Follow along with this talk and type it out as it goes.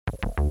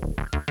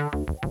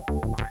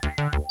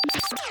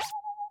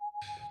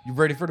You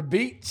ready for the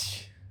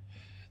beach?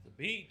 The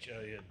beach.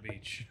 Oh yeah, the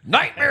beach.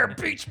 Nightmare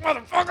Beach,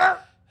 motherfucker!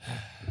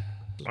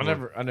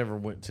 I never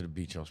went to the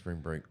beach on spring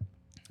break.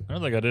 I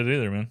don't think I did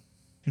either, man.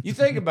 You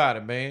think about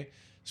it, man.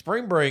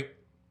 Spring break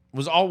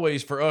was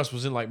always for us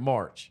was in like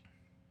March.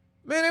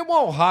 Man, it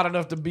wasn't hot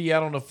enough to be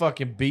out on the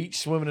fucking beach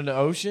swimming in the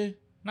ocean.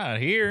 Not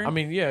here. I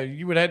mean, yeah,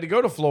 you would have had to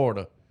go to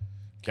Florida,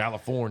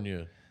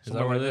 California. is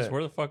that where this?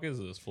 Where the fuck is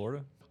this?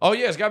 Florida? Oh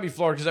yeah, it's gotta be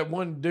Florida because that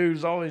one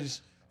dude's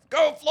always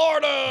go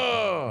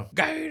Florida.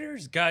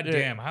 Gators.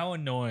 Goddamn, how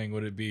annoying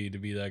would it be to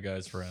be that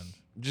guy's friend?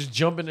 Just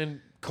jumping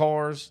in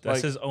cars. That's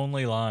like, his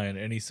only line,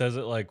 and he says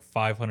it like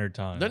 500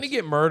 times. Doesn't he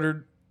get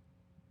murdered?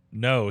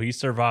 No, he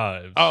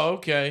survives. Oh,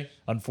 okay.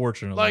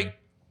 Unfortunately. Like,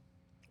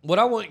 what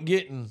I wasn't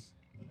getting,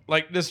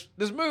 like this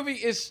movie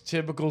is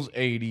typical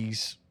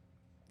 80s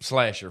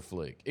slasher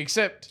flick.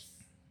 Except,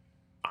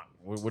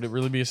 would it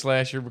really be a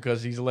slasher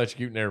because he's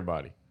electrocuting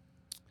everybody?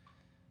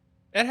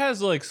 it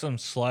has like some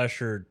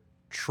slasher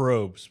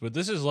tropes, but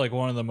this is like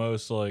one of the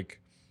most like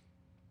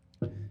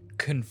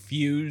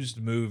confused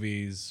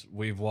movies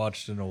we've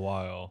watched in a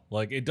while.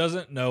 Like, it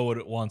doesn't know what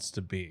it wants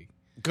to be.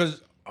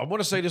 Because I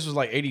want to say this was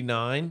like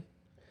 89.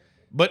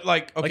 But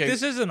like, okay. Like,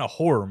 this isn't a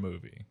horror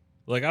movie.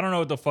 Like, I don't know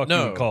what the fuck you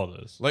would call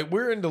this. Like,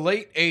 we're in the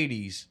late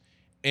 80s.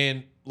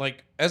 And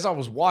like, as I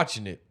was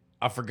watching it,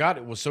 I forgot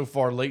it was so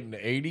far late in the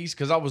 80s.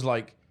 Because I was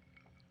like,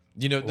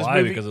 you know, this Why?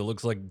 movie, Because it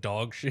looks like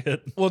dog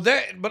shit. well,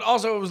 that, but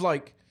also it was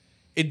like,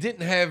 it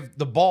didn't have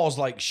the balls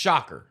like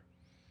Shocker.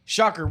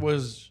 Shocker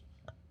was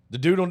the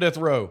dude on death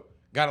row,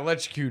 got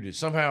electrocuted,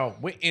 somehow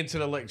went into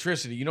the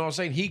electricity. You know what I'm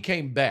saying? He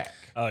came back.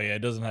 Oh yeah, it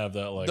doesn't have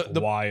that like The-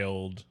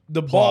 wild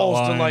The plot balls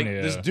to line, like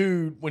yeah. this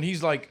dude when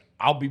he's like,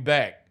 I'll be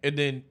back. And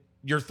then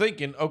you're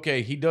thinking,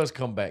 okay, he does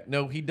come back.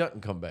 No, he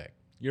doesn't come back.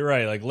 You're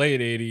right, like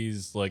late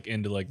 80s, like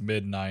into like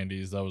mid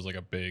 90s, that was like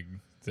a big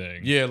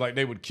thing. Yeah, like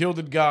they would kill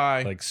the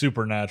guy, Like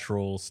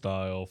supernatural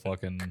style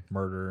fucking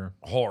murder.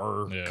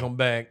 horror, Yeah. come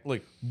back,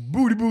 like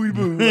booty booty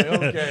boo. Like,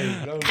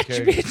 okay,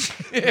 okay.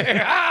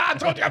 Yeah, I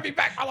told you I'd be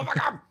back,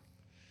 motherfucker.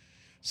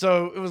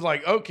 So it was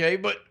like, okay,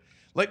 but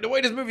like the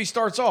way this movie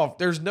starts off,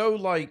 there's no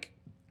like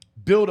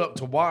build up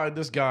to why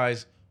this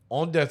guy's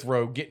on death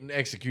row getting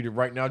executed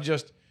right now.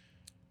 Just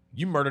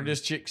you murdered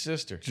this chick's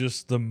sister.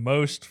 Just the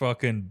most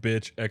fucking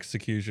bitch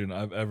execution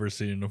I've ever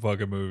seen in a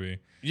fucking movie.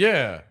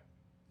 Yeah.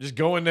 Just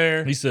go in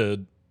there. He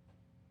said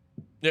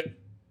Yeah.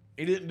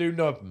 He didn't do it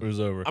nothing. was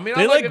over. I mean,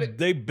 they I like like it.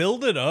 they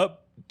build it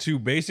up to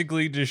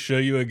basically just show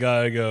you a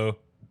guy go,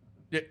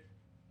 Yeah.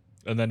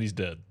 and then he's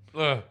dead.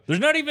 Ugh. There's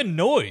not even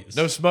noise.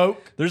 No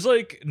smoke. There's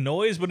like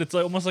noise, but it's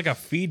like almost like a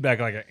feedback,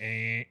 like a.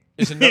 Eh.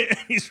 It's a no-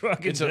 He's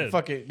fucking It's dead. a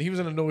fucking. He was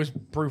in a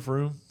noise-proof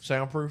room,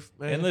 soundproof.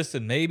 Man. And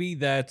listen, maybe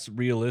that's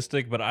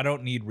realistic, but I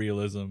don't need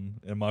realism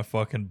in my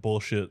fucking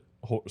bullshit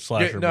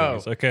slasher no.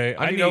 movies. Okay,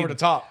 I need over the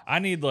top. I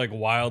need like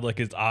wild, like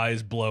his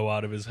eyes blow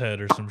out of his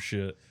head or some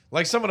shit.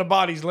 Like some of the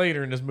bodies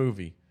later in this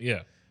movie.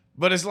 Yeah,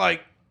 But it's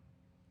like,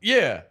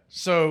 yeah.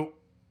 So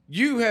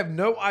you have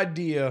no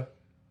idea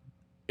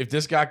if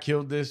this guy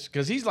killed this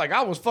because he's like,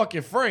 I was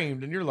fucking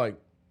framed, and you're like,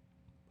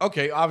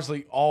 okay,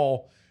 obviously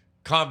all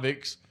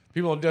convicts,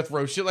 people on death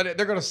row, shit like that,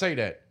 they're gonna say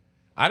that.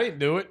 I didn't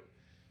do it,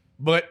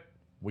 but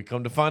we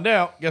come to find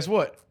out, guess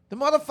what? The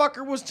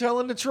motherfucker was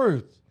telling the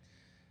truth.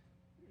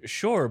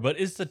 sure, but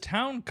is the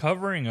town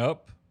covering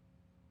up?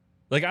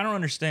 Like, I don't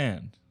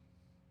understand.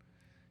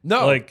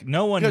 No, Like,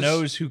 no one 'cause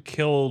knows who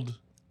killed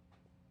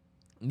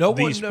no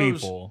these one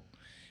knows. people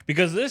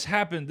because this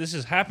happened. This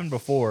has happened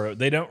before.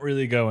 They don't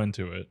really go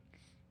into it,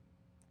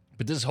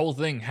 but this whole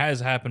thing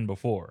has happened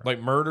before. Like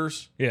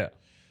murders, Yeah.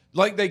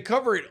 like they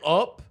cover it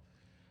up,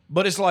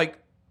 but it's like,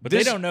 But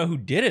this, they don't know who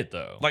did it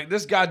though. like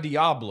this guy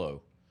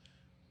Diablo.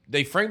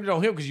 They framed it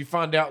on him because you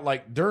find out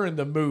like during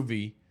the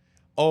movie,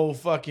 oh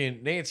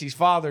fucking Nancy's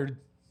father,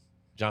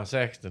 John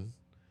Saxton,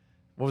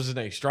 what was his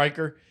name?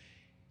 Stryker.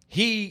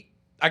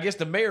 I guess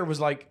the mayor was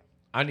like,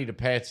 I need a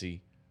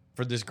patsy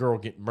for this girl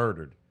getting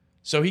murdered.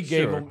 So he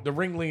gave Sure. him the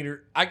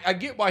ringleader. I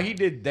get why he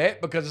did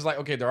that because it's like,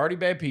 okay, they're already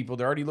bad people.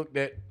 They're already looked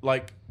at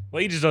like,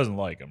 Well, he just doesn't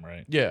like him,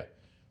 right? yeah.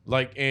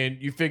 Like,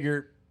 and you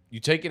figure you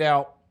take it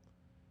out,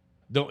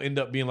 they'll end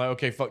up being like,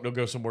 okay, fuck, they'll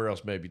go somewhere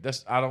else maybe.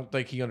 I don't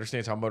think he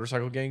understands how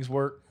motorcycle gangs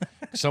work.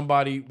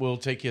 Somebody will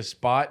take his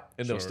spot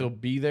and they'll Sure. still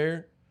be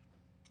there.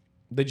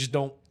 They just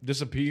don't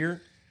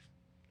disappear.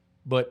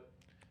 But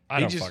I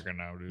He don't just- fucking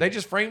know, dude. they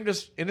just framed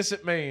this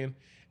innocent man.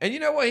 And you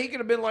know what? He could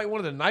have been like one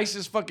of the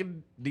nicest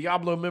fucking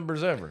Diablo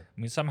members ever. I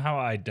mean, somehow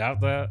I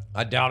doubt that,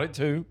 I doubt it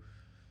too.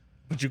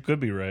 but you could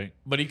be right.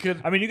 But he could.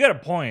 I mean, you got a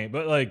point,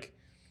 but like,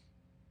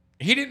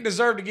 He didn't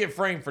deserve to get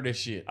framed for this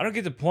shit. I don't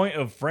get the point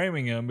of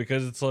framing him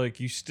because it's like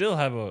you still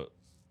have a.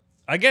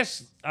 I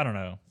guess I don't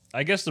know.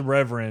 I guess the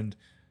Reverend,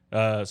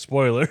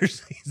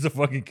 spoilers, he's the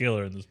fucking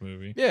killer in this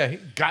movie. Yeah, he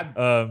got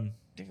damn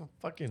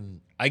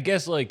fucking. I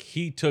guess like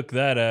he took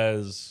that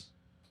as.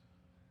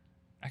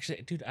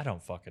 Actually, dude, I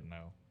don't fucking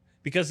know.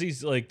 Because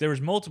he's like, there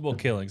was multiple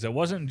killings. It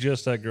wasn't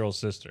just that girl's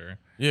sister.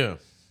 Yeah.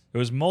 There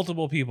was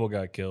multiple people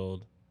got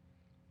killed.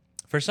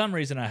 For some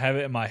reason, I have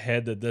it in my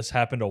head that this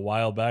happened a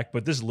while back,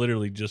 but this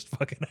literally just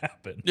fucking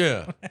happened.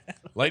 Yeah.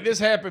 Like this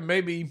happened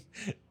maybe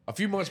a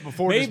few months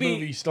before this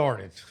movie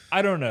started.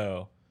 I don't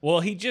know. Well,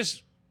 he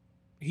just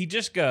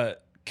got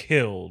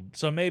killed,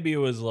 so maybe it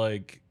was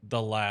like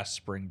the last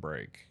spring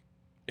break.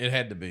 It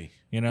had to be.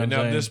 You know, what and I'm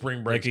now saying? this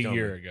spring break like a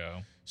year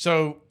ago.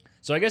 So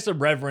I guess the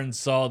Reverend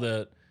saw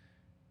that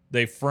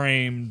they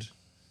framed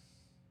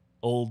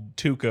old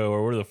Tuco,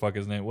 or whatever the fuck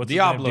his name. What's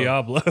Diablo. his name?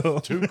 Diablo.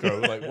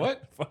 Tuco, like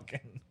what? Fucking.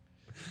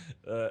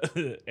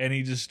 And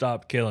he just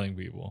stopped killing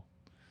people.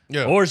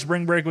 Yeah. Or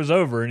spring break was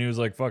over, and he was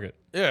like, "Fuck it."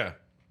 Yeah,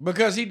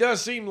 because he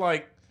does seem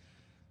like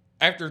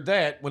after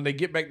that, when they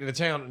get back to the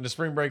town and the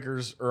spring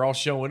breakers are all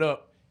showing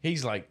up,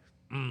 he's like,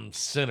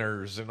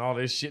 sinners and all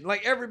this shit.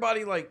 Like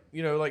everybody, like,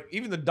 you know, like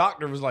even the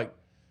doctor was like,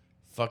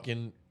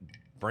 fucking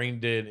brain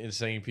dead,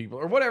 insane people,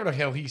 or whatever the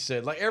hell he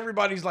said. Like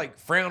everybody's like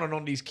frowning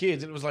on these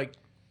kids. And it was like,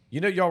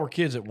 you know, y'all were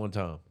kids at one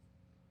time.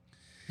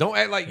 Don't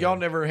act like y'all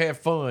never have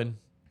fun.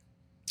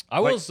 I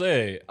will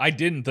say, I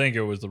didn't think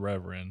it was the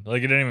Reverend. Like,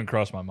 it didn't even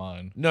cross my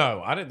mind.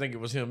 No, I didn't think it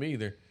was him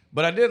either.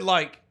 But I did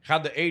like how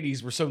the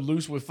 80s were so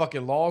loose with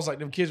fucking laws. Like,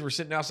 them kids were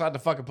sitting outside the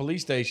fucking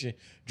police station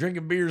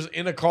drinking beers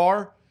in a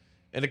car.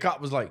 And the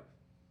cop was like,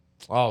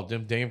 oh,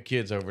 them damn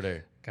kids over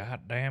there.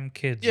 Goddamn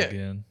kids Yeah.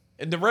 again.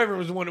 And the Reverend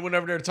was the one that went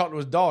over there to talk to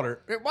his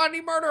daughter. Why did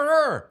he murder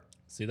her?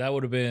 See, that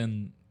would have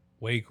been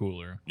way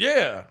cooler.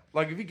 Yeah.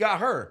 Like, if he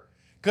got her.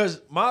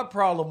 Because my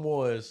problem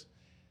was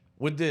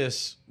with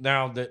this,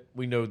 now that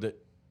we know that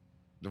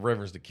the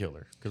Reverend's the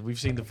killer, because we've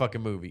seen the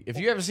fucking movie. If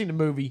you haven't seen the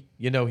movie,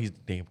 you know he's the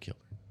damn killer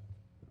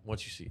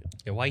once you see it.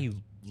 Yeah, why are you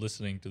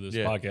listening to this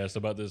Yeah. podcast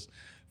about this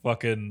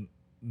fucking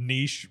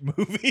niche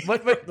movie?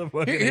 But The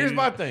fucking here's 80s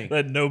my thing.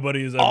 that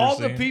nobody has ever All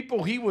seen. the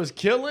people he was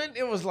killing,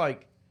 it was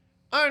like,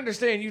 I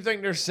understand you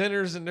think they're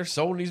sinners and their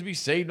soul needs to be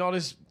saved and all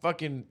this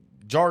fucking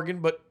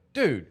jargon, but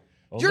dude,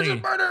 you're Only-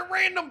 just murdering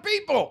random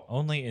people.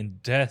 Only in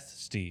death,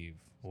 Steve,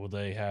 will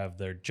they have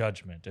their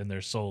judgment and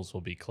their souls will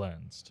be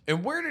cleansed.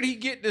 And where did he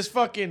get this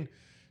fucking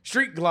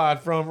street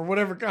glide from, or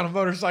whatever kind of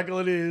motorcycle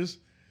it is,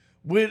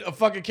 with a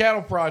fucking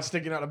cattle prod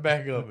sticking out the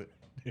back of it?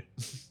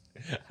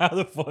 How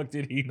the fuck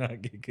did he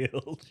not get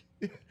killed?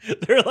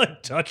 They're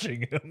like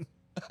touching him.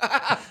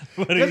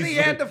 Because he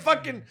had the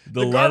fucking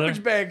the garbage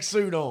leather? bag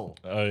suit on.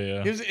 Oh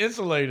yeah. He was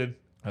insulated.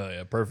 Oh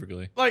yeah,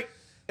 perfectly. Like,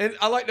 and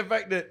I like the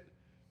fact that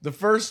the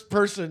first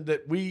person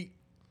that we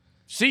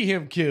see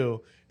him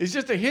kill is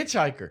just a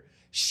hitchhiker.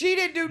 She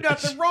didn't do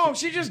nothing wrong.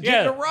 She just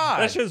getting a ride.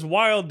 That's just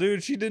wild,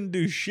 dude. She didn't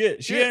do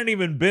shit. She Yeah. hadn't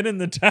even been in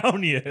the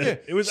town yet. Yeah.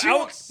 It was She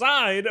wa-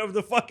 outside of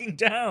the fucking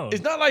town.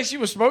 It's not like she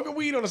was smoking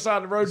weed on the side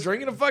of the road,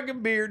 drinking a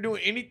fucking beer,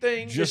 doing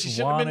anything that just she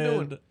shouldn't have been doing.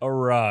 wanted a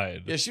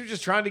ride. Yeah, she was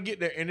just trying to get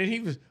there, and then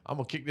he was, I'm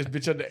gonna kick this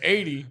bitch under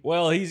 80.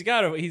 Well, there's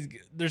got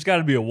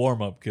to be a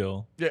warm up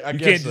kill. Yeah, I you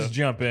guess can't so. just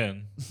jump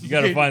in. You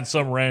got to Yeah. find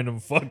some random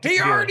fuck. to He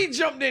kill. already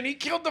jumped in. He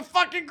killed the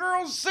fucking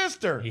girl's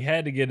sister. He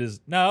had to get his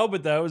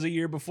but that was a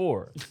year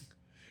before.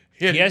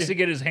 had He has to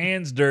get his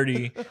hands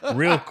dirty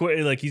real quick.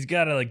 Like he's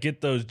got to like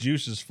get those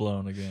juices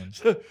flowing again.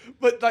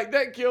 But like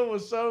that kill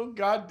was so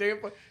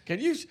goddamn. Can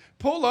you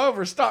pull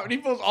over, stop? And he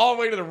pulls all the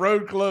way to the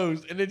road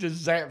closed, and then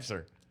just zaps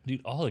her. Dude,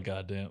 all the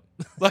goddamn.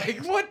 Like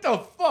what the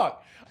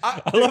fuck?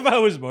 I love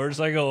how his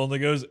motorcycle only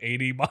goes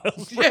 80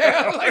 miles per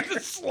Yeah, hour. like the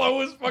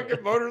slowest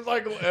fucking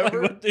motorcycle Like,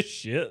 ever. what the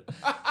shit?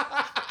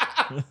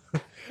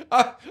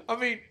 I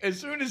mean, as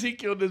soon as he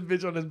killed this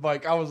bitch on his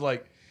bike, I was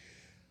like,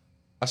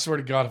 I swear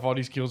to God, if all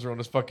these kills are on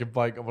this fucking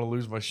bike, I'm gonna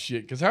lose my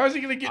shit. Because how is he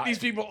gonna get these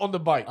people on the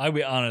bike? I'll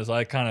be honest,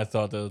 I kind of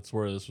thought that's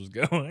where this was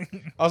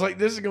going. I was like,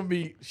 this is gonna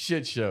be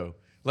shit show.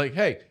 Like,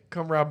 hey,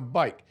 come ride my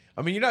bike.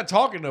 I mean, you're not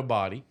talking to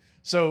nobody,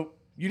 so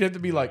you'd have to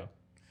be like,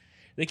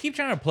 They keep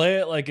trying to play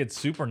it like it's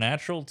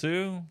supernatural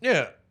too.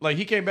 yeah, like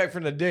he came back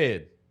from the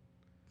dead.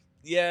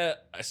 Yeah,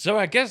 so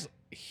I guess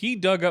he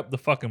dug up the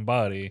fucking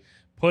body,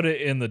 put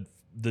it in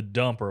the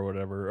dump or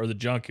whatever, or the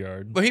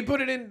junkyard. But he put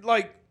it in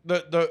like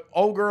the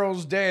old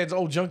girl's dad's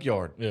old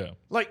junkyard. Yeah.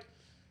 Like,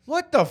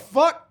 what the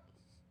fuck?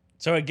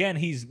 So again,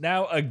 he's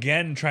now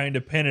again trying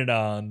to pin it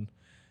on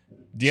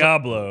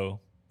Diablo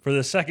for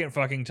the second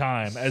fucking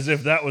time, as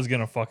if that was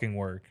gonna fucking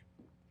work.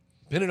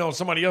 Pinning on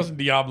somebody else in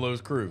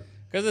Diablo's crew.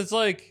 Because it's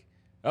like,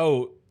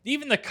 oh,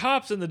 even the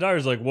cops in the diary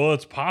is like, well,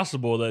 it's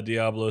possible that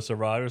Diablo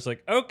survived. It's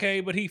like, okay,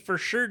 but he for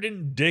sure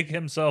didn't dig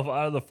himself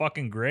out of the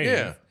fucking grave.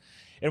 Yeah.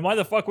 And why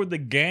the fuck would the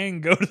gang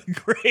go to the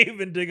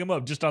grave and dig him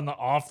up just on the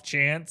off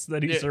chance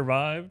that he Yeah.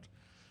 survived?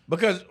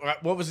 Because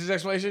what was his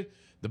explanation?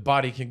 The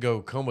body can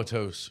go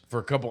comatose for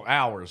a couple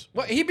hours.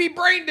 What? He'd be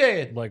brain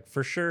dead. Like,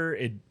 for sure,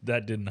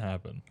 that didn't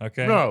happen.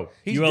 Okay? No,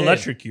 he's you dead.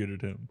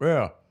 electrocuted him.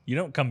 Yeah. You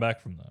don't come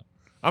back from that.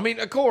 I mean,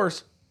 of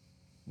course,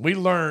 we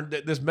learned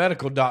that this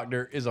medical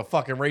doctor is a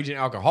fucking raging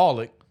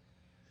alcoholic.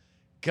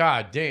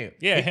 God damn.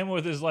 Yeah, him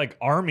with his, like,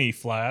 army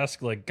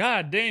flask. Like,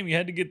 god damn, you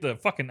had to get the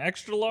fucking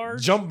extra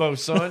large? Jumbo,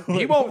 son. He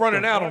Like, won't what run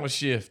it the out fuck? on a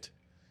shift.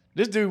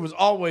 This dude was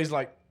always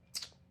like,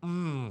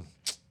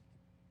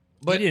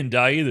 But he didn't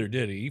die either,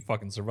 did he? He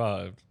fucking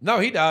survived. No,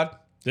 he died.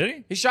 Did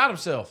he? He shot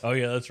himself Oh,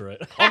 yeah, that's right.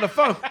 on the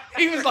phone.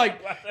 He was like,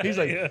 he's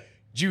like, Yeah.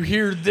 Did you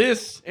hear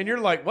this? And you're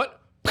like,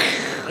 what?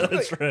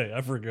 That's right.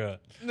 I forgot.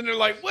 And then they're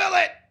like, will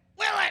it?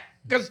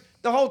 Because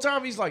the whole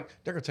time he's like,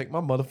 they're going to take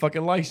my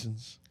motherfucking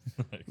license.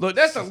 Look,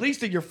 that's the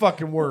least of your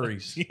fucking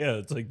worries. Yeah,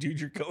 it's like, dude,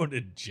 you're going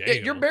to jail. Yeah,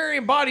 you're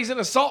burying bodies in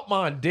a salt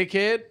mine,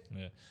 dickhead.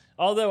 Yeah.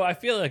 Although I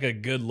feel like a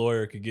good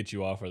lawyer could get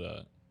you off of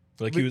that.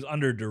 Like he was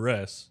under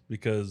duress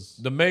because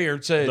The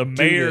mayor said, the "Do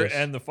mayor this."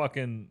 and the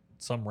fucking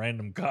some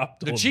random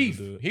cop the told chief.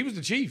 him to do it. He was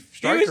the chief. He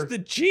Stryker. was the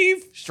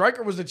chief.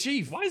 Stryker was the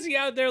chief. Why is he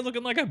out there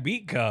looking like a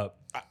beat cop?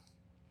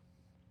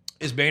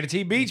 It's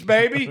Manatee Beach,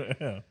 baby.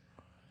 Yeah.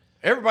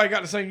 Everybody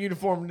got the same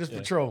uniform in this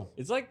patrol.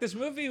 It's like this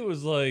movie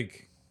was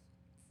like,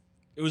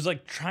 it was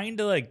like trying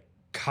to like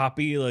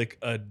copy like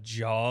a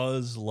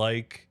Jaws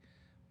like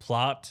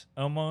plot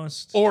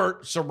almost,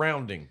 Or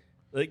surrounding.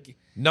 like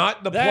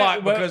Not the that,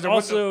 plot, but because there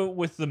was also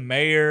with the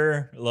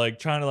mayor like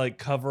trying to like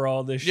cover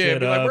all this Yeah, shit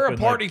be like, up. we're a and,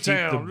 party keep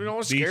town. the We don't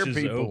wanna scare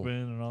beaches people. open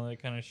and all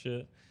that kind of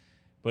shit.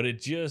 But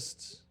it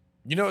just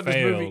You know what this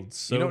failed movie?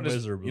 so you know what this,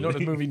 miserably. You know what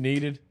this movie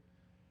needed?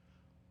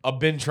 A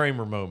Ben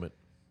Tramer moment.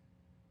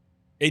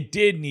 it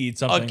did need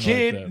something. A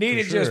kid like that,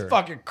 needed for just sure.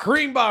 fucking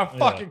creamed by a Yeah.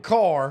 fucking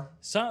car.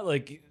 So,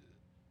 like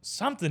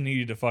something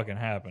needed to fucking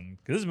happen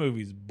because this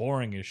movie's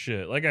boring as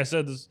shit. Like I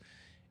said, this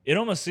it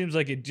almost seems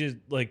like it just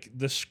like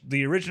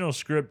the original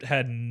script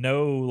had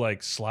no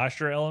like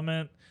slasher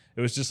element.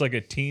 It was just like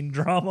a teen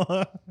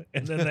drama,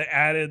 and then they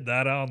added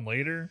that on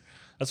later.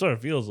 That's what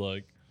it feels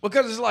like.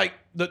 Because it's like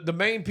the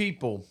main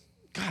people.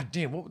 God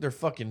damn, what were their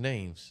fucking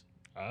names?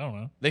 I don't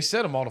know. They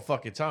said them all the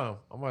fucking time.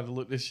 I'm going to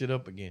look this shit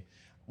up again.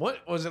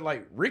 What was it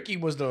like? Ricky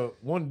was the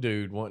one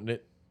dude, wasn't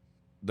it?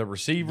 The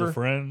receiver. The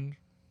friend.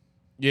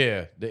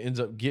 Yeah, that ends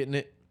up getting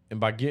it. And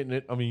by getting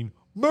it, I mean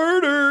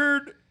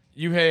murdered.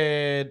 You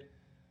had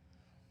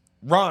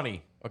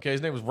Ronnie. Okay,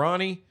 his name was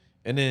Ronnie.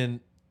 And then,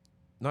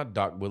 not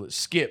Doc Willett,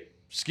 Skip.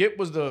 Skip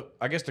was the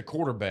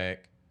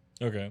quarterback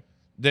Okay.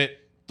 that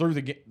threw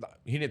the game.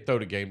 He didn't throw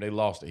the game. They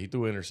lost it. He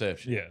threw an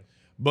interception. Yeah.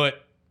 But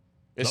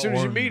as The soon as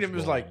you orange meet him,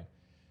 it's ball. like,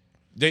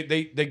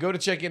 they go to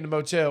check in the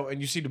motel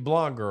and you see the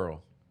blonde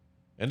girl.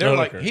 And they're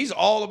like, Okay. he's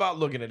all about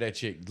looking at that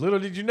chick. Little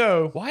did you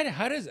know. Why?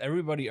 How does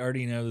everybody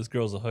already know this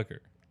girl's a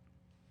hooker?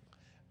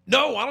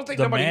 No, I don't think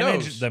nobody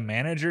knows. The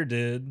manager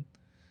did.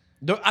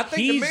 No, I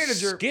think the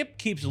manager. Skip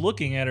keeps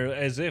looking at her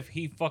as if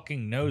he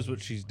fucking knows what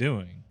she's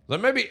doing.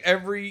 Like maybe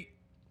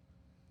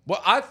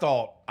well, I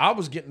thought I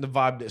was getting the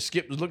vibe that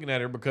Skip was looking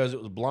at her because it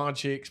was blonde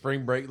chick,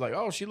 spring break, like,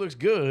 oh, she looks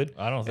good.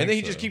 I don't think And then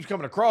he so. just keeps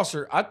coming across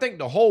her. I think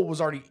the hole was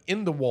already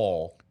in the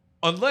wall.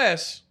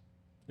 Unless,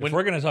 If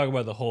we're gonna talk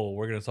about the hole,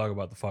 we're gonna talk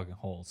about the fucking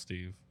hole,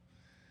 Steve.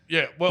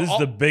 yeah, well, This is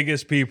the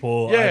biggest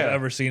people Yeah. I've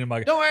ever seen in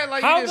my. don't act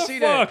like How you didn't the see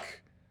fuck? that.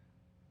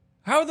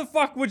 How the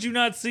fuck would you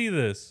not see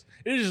this?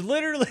 It is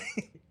literally.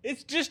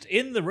 It's just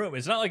in the room.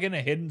 It's not like in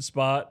a hidden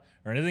spot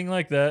or anything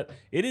like that.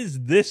 It is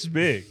this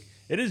big.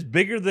 It is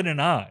bigger than an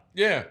eye.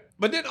 Yeah,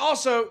 but then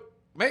also,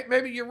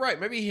 maybe you're right.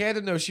 Maybe he had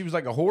to know she was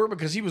like a whore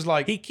because he was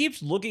like. He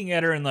keeps looking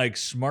at her and like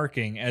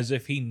smirking as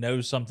if he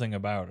knows something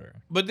about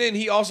her. But then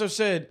he also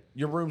said,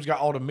 "Your room's got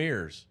all the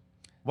mirrors.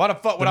 Why the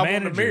fuck would I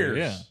want the mirrors?"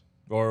 yeah,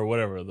 or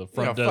whatever the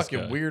front Yeah, desk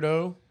fucking guy.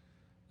 weirdo.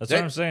 That's That-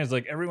 what I'm saying. It's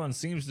like everyone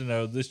seems to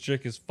know this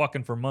chick is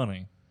fucking for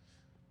money.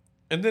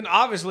 And then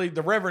obviously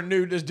the Reverend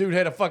knew this dude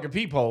had a fucking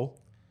peephole.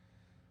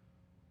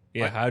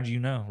 Yeah, Like- how'd you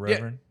know,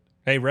 Reverend?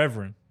 Hey,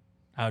 Reverend,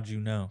 how'd you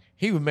know?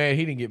 He was mad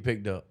he didn't get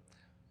picked up.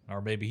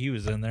 Or maybe he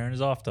was in there in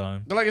his off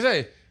time But like I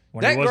said,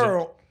 When he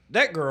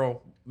that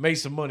girl made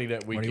some money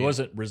that when weekend. he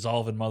wasn't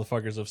resolving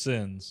motherfuckers of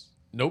sins.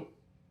 Nope.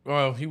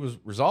 Well, he was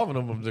resolving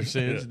them of their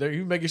sins. He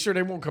was making sure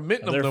they won't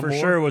commit them There no for more.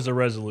 sure was a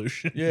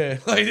resolution. Yeah,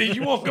 like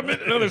you won't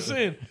commit another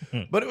sin.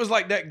 But it was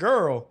like that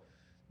girl,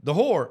 the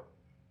whore,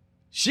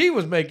 she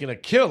was making a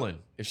killing.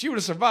 If she would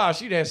have survived,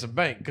 she'd have some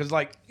bank. Because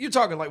like you're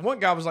talking, like one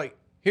guy was like,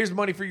 "Here's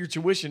money for your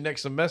tuition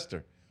next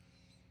semester."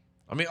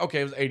 I mean,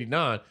 okay, it was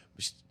 89,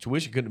 but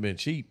tuition couldn't have been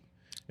cheap.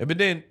 But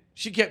then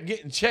she kept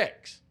getting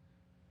checks.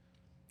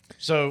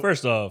 So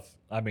First off,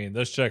 I mean,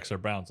 those checks are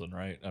bouncing,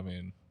 right? I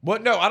mean,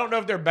 what? No, I don't know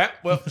if they're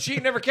back. Well, she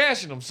ain't never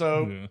cashing them.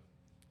 So yeah.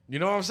 you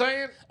know what I'm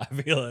saying? I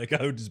feel like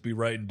I would just be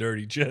writing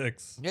dirty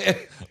checks. Yeah,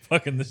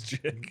 Fucking this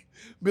chick.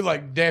 be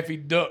like Daffy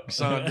Duck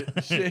signed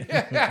it.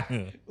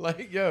 Shit.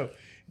 Like, yo,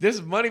 this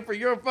is money for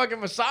your fucking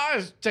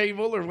massage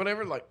table or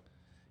whatever. Like,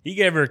 He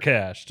gave her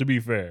cash, to be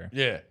fair.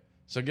 yeah.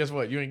 So guess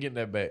what? You ain't getting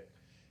that back.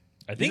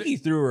 I think he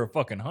threw her a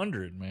fucking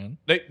 100, man.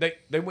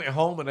 They went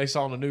home and they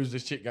saw on the news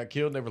this chick got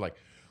killed and they were like,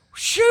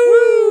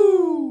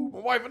 shoo! My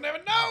wife would never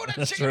know that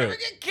That's chick would never right.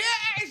 get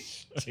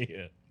cash.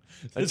 Yeah.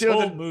 This Until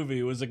whole the-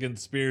 movie was a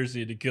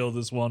conspiracy to kill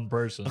this one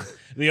person.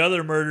 The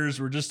other murders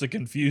were just to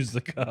confuse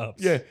the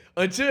cops. Yeah.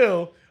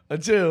 Until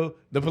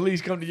the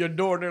police come to your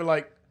door and they're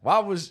like, why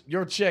was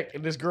your check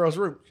in this girl's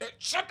room?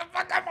 Shut the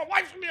fuck up. My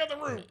wife's in the other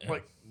room.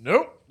 Like,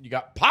 nope. You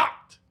got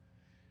popped.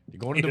 You're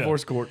going to Yeah.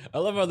 divorce court. I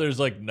love how there's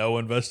like no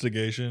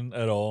investigation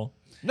at all.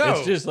 No.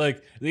 It's just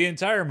like the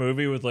entire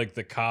movie with like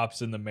the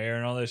cops and the mayor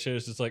and all that shit.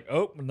 It's just like,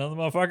 oh, another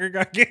motherfucker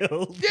got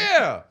killed.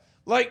 Yeah.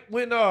 Like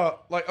when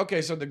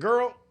okay, so the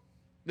girl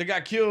that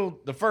got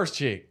killed, the first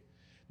chick,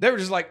 they were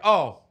just like,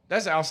 oh,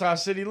 That's outside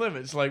city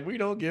limits. Like, we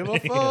don't give a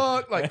fuck.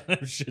 Yeah. Like, I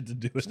have shit to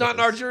do with it's not in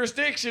our this.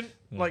 jurisdiction.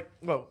 Like,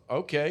 well,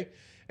 okay.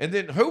 And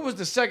then who was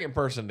the second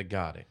person that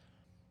got it?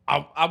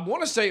 I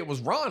want to say it was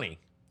Ronnie.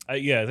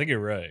 Yeah, I think you're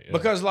right. Yeah.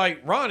 Because,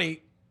 like,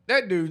 Ronnie,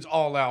 that dude's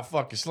all out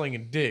fucking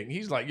slinging dick.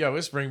 He's like, yo,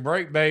 it's spring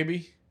break,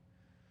 baby.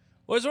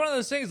 Well, it's one of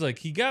those things, like,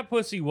 he got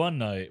pussy one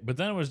night, but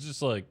then it was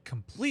just, like,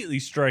 completely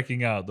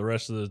striking out the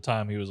rest of the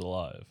time he was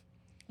alive.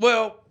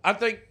 Well, I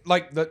think,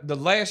 like, the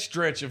last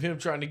stretch of him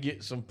trying to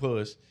get some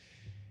puss,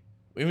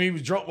 when he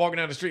was drunk walking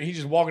down the street, he's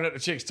just walking up to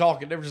chicks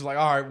talking. They were just like,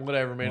 all right,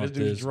 whatever, man. Want This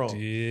dude's this drunk.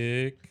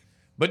 dick.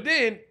 But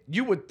then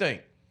you would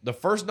think the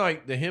first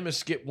night that him and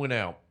Skip went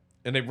out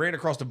and they ran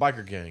across the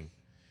biker gang,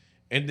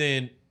 and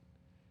then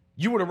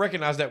you would have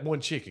recognized that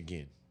one chick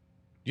again.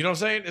 You know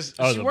what I'm saying? She's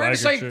the wearing the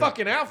biker same chick?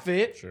 fucking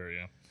outfit. Sure,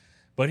 yeah.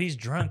 But he's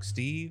drunk,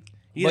 Steve.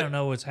 You But- don't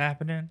know what's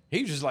happening.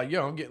 He was just like,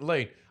 yo, I'm getting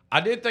laid. I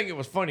did think it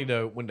was funny,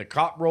 though, when the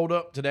cop rolled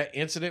up to that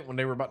incident when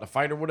they were about to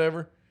fight or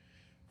whatever.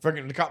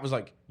 Freaking the cop was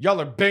like, y'all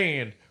are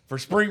banned for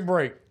spring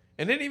break.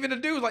 And then even the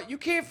dude was like, you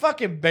can't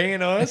fucking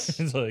ban us.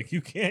 It's like,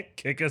 you can't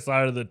kick us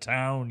out of the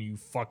town, you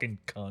fucking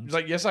cunt. He's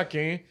like, yes, I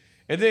can.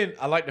 And then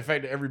I like the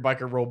fact that every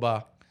biker rolled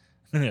by.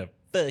 Yeah.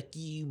 Fuck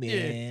you,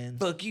 man.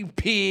 Yeah, fuck you,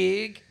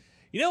 pig.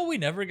 You know what we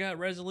never got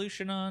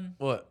resolution on?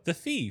 What? The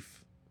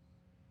thief.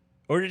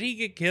 Or did he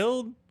get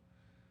killed?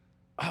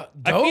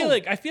 No.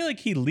 I feel like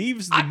he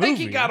leaves the movie. I think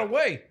he got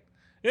away.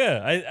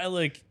 Yeah, I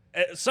like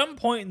at some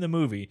point in the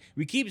movie,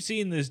 we keep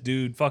seeing this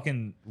dude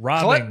fucking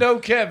robbing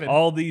Klepto Kevin.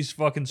 all these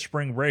fucking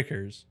spring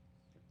breakers.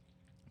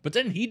 But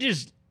then he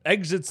just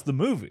exits the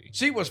movie.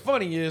 See, what's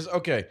funny is,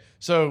 okay,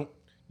 so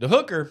the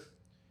hooker,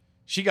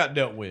 she got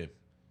dealt with.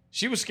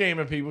 She was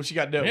scamming people. She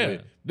got dealt Yeah.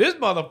 with. This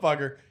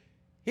motherfucker,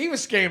 he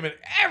was scamming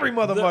every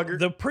motherfucker.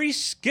 The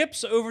priest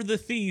skips over the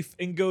thief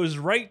and goes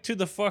right to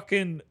the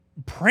fucking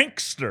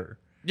prankster.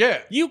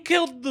 yeah. You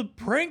killed the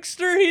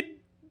prankster?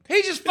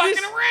 He's just fucking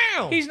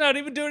around. He's not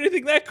even doing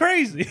anything that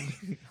crazy.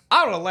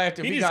 I would have laughed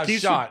if He he just got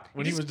keeps- shot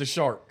when he he just- was the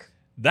shark.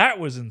 That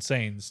was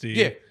insane, Steve.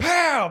 Yeah.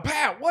 Pow,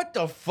 pow. What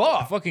the A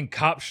fuck? fucking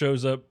cop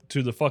shows up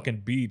to the fucking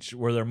beach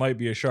where there might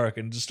be a shark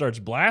and just starts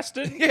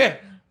blasting. Yeah.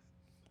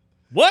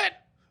 What?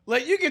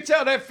 Like, you can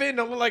tell that fin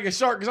don't look like a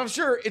shark because I'm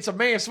sure it's a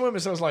man swimming,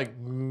 so it's like,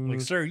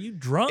 Like, sir, you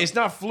drunk? it's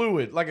not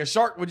fluid. Like a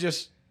shark would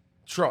just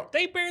truck.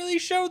 They barely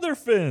show their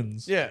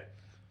fins. Yeah.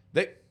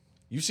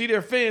 You see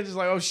their fins, it's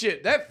like, oh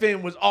shit, that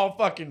fin was all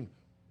fucking.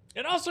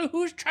 And also,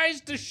 who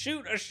tries to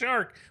shoot a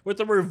shark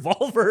with a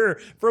revolver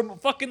from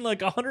fucking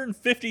like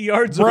 150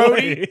 yards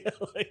Brody? away?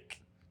 Like,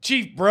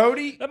 Chief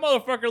Brody. that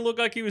motherfucker looked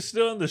like he was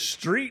still in the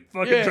street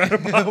fucking Yeah. trying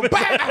to pop it.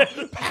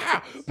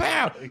 Pow,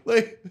 pow, pow.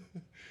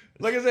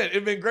 Like I said,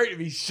 it'd been great if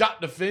he shot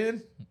the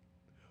fin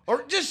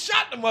or just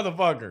shot the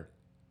motherfucker.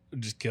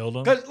 Just killed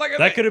him. 'Cause, like I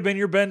That said- could have been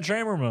your Ben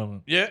Tramer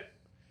moment. Yeah.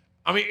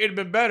 I mean, it'd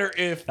been better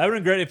if That would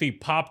have been great if he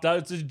popped out.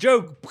 It's a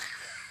joke.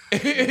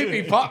 if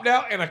he popped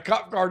out and a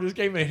cop car just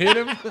came and hit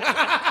him.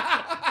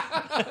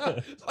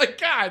 Like,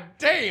 god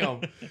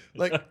damn.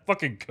 Like, A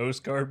fucking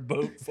Coast Guard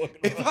boat. Fucking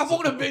if I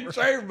want a Ben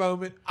Tramer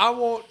moment, I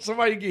want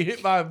somebody to get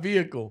hit by a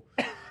vehicle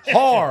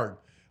hard.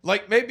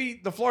 Like maybe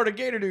the Florida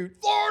Gator dude.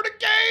 Florida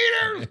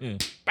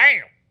Gators!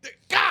 Bam!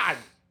 God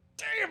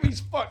damn, he's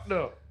fucked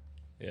up.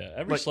 Yeah,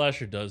 every Like-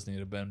 slasher does need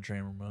a Ben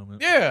Tramer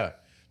moment. Yeah.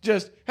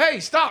 Just,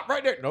 hey, stop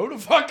right there. No, the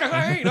fuck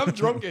I ain't. I'm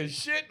drunk as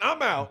shit and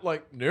I'm out.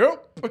 Like,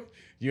 nope.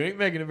 You ain't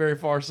making it very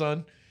far,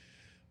 son.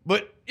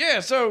 But yeah,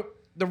 so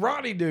the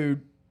Ronnie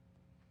dude,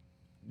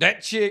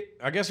 that chick,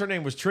 I guess her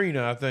name was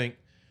Trina, I think,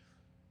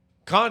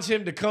 cons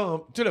him to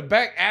come to the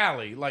back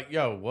alley. Like,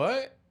 yo,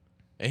 what?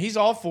 And he's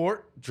all for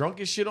it. Drunk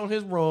as shit on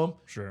his rum.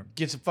 Sure.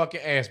 Gets a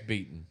fucking ass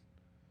beaten.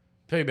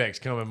 Payback's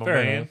coming, my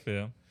Fair man. enough,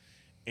 yeah.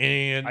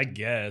 And I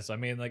guess. I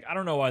mean, like, I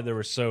don't know why they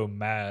were so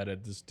mad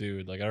at this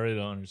dude. Like, I really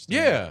don't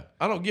understand. yeah,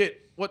 I don't get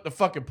what the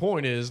fucking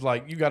point is.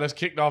 Like, you got us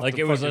kicked off. Like,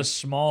 the it was fucking, a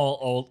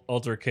small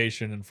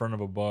altercation in front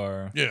of a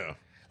bar. yeah,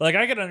 Like,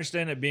 I could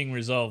understand it being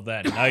resolved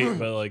that night,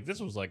 but, like, this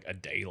was, like, a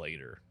day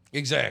later.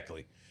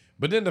 exactly.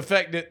 But then the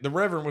fact that the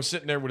Reverend was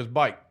sitting there with his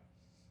bike.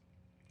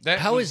 That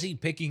How was- is he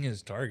picking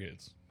his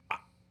targets?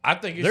 I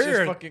think it's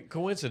There- just fucking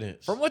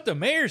coincidence. From what the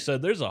mayor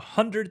said, there's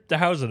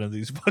 100,000 of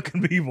these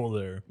fucking people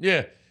there.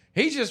 Yeah,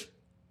 he's just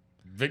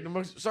victim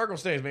of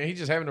circumstance, man. He's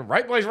just having the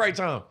right place, right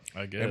time.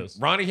 I And guess.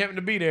 Ronnie happened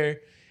to be there,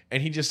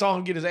 and he just saw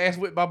him get his ass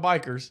whipped by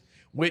bikers,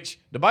 which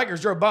the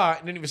bikers drove by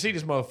and didn't even see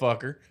this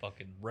motherfucker.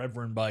 Fucking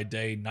Reverend by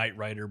day, Night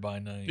Rider by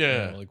night.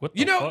 Yeah, You know, like, what the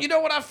you know, fuck? you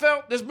know what I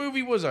felt? This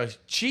movie was a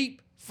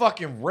cheap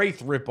fucking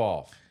Wraith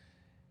ripoff.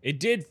 It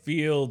did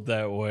feel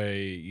that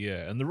way,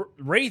 yeah. And the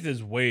Wraith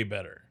is way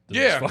better than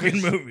Yeah, this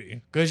fucking 'cause-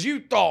 movie. Because you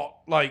thought,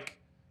 like,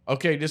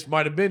 okay, this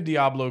might have been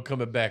Diablo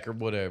coming back or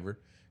whatever.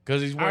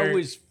 Because he's wearing. I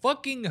was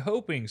fucking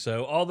hoping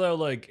so. Although,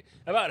 like,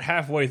 about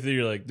halfway through,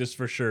 you're like, this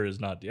for sure is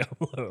not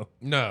Diablo.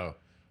 No.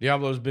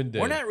 Diablo's been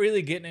dead. We're not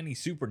really getting any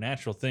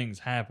supernatural things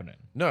happening.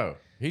 No.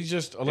 He's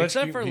just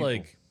Except for, people.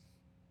 like,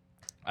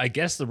 I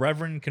guess the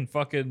Reverend can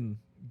fucking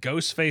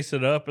ghost face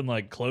it up and,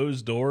 like,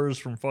 close doors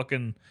from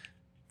fucking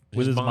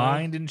with his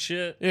mind and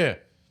shit. Yeah.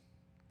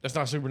 That's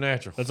not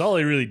supernatural. That's all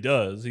he really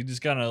does. He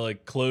just kind of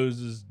like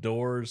closes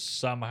doors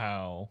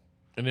somehow,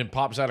 And then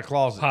pops out of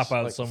closets. pop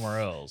out Like, somewhere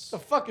else. what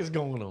the fuck is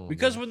going on?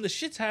 Because man? when the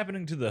shit's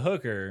happening to the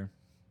hooker,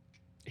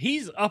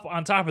 he's up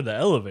on top of the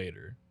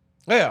elevator.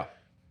 Yeah.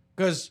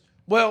 Because,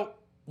 well,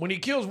 when he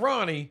kills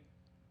Ronnie,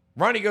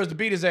 Ronnie goes to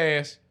beat his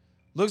ass.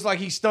 Looks like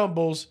he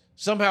stumbles.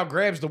 Somehow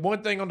grabs the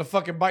one thing on the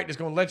fucking bike that's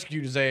going to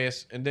electrocute his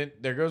ass. And then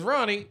there goes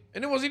Ronnie.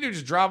 And then what's he do?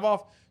 Just drive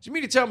off? So you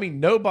mean to tell me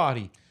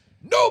nobody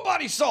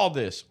saw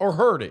this or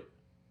heard it?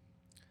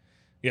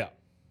 Yeah.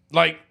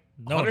 Like,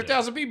 No one did.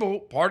 100,000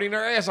 people partying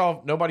their ass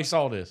off. Nobody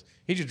saw this.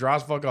 He just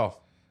drives the fuck off.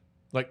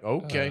 Like,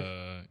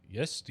 okay.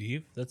 Yes,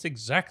 Steve. That's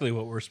exactly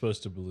what we're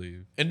supposed to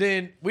believe. And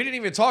then we didn't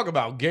even talk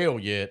about Gail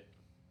yet.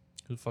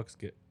 Who the fuck's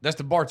get? That's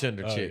the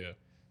bartender Oh, chick. yeah.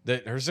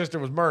 That her sister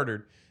was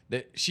murdered.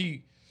 That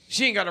she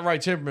ain't got the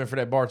right temperament for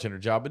that bartender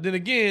job. But then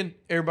again,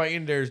 everybody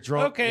in there is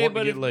drunk, Okay, wanting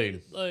but to get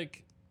laid.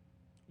 like,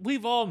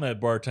 we've all met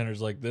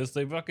bartenders like this.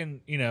 They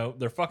fucking,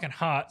 they're fucking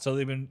hot, so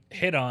they've been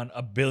hit on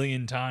a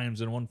billion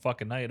times in one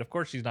fucking night. Of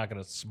course, she's not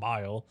gonna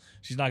smile.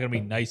 She's not gonna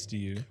be nice to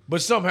you.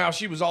 But somehow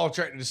she was all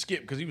attracted to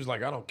Skip because he was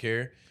like, I don't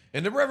care.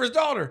 And the Reverend's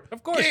daughter,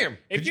 Of course, damn.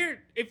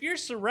 if you're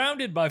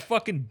surrounded by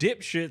fucking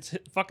dipshits,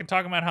 fucking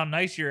talking about how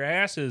nice your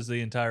ass is the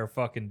entire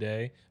fucking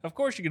day, of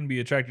course you're gonna be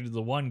attracted to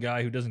the one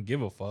guy who doesn't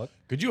give a fuck.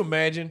 Could you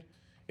imagine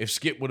if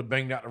Skip would have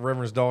banged out the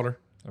Reverend's daughter?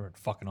 That would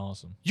fucking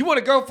awesome. You want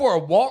to go for a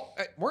walk?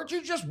 Weren't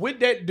you just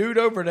with that dude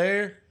over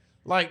there?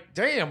 Like,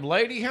 damn,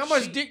 lady, how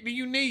much dick do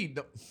you need?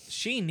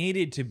 She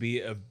needed to be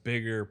a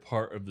bigger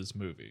part of this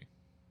movie.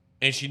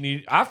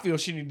 And I feel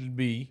she needed to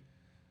be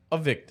a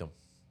victim.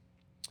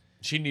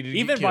 She needed to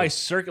Even get by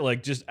killed.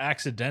 like just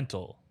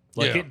accidental.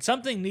 Like Yeah.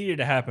 something needed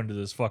to happen to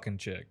this fucking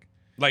chick.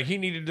 Like he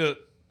needed to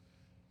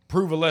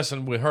prove a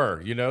lesson with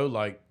her,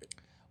 like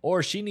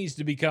Or she needs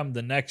to become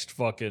the next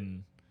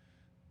fucking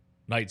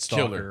Night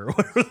Killer. Stalker or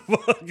whatever the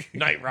fuck.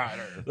 Knight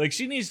Rider. Like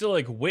she needs to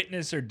like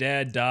witness her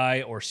dad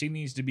die, or she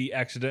needs to be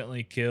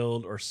accidentally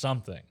killed or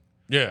something.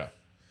 Yeah.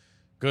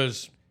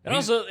 Because And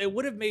also, it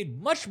would have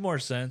made much more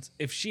sense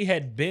if she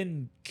had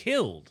been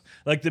killed.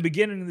 Like the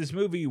beginning of this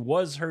movie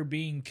was her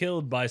being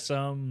killed by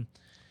some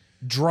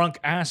drunk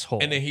asshole.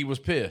 and then he was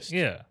pissed.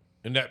 yeah.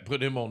 And that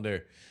put him on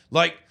there.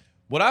 Like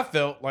what I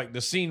felt like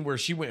the scene where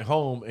she went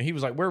home and he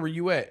was like, where were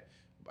you at?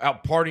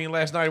 Out partying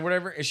last night or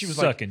whatever. And she was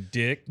Sucking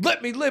dick. like,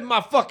 let me live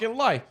my fucking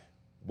life.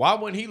 Why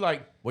wasn't he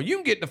like, well, you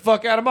can get the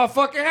fuck out of my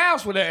fucking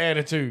house with that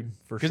attitude?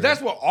 For Because sure.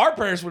 that's what our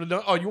parents would have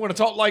done. Oh, you want to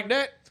talk like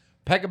that?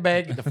 Pack a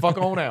bag, get the fuck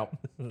on out.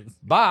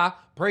 Bye.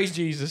 Praise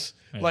Jesus.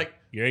 Yeah. Like,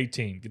 You're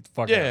 18. Get the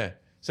fuck out. yeah.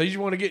 So you just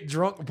want to get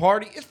drunk and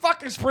party? It's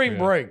fucking spring Yeah.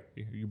 break.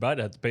 You're about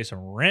to have to pay some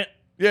rent.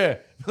 Yeah.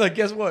 Like,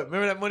 guess what?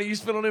 Remember that money you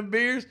spent on them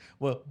beers?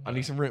 Well, I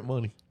need some rent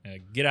money.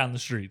 Get out in the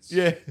streets.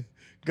 Yeah.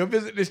 Go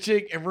visit this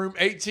chick in room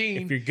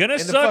 18. If you're gonna in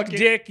the suck fucking-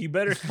 dick, you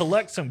better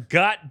collect some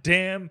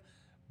goddamn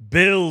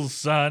bills,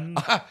 son.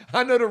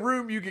 I know the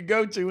room you could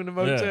go to in the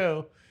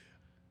motel.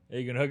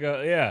 You can hook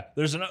up. Yeah,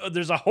 there's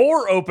a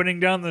whore opening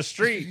down the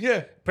street.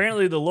 Yeah.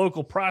 Apparently, the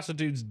local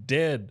prostitute's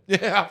dead.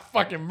 Yeah, I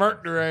fucking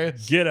murked her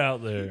ass. Get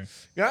out there.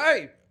 Yeah,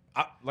 hey,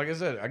 like I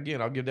said,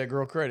 again, I'll give that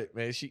girl credit,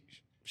 man.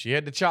 She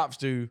had the chops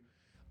to,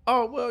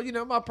 oh,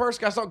 well, my purse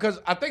got stolen. Because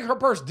I think her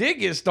purse did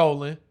get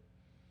stolen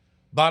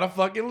by the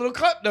fucking little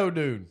klepto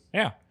dude.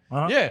 Yeah.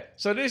 Uh-huh. Yeah.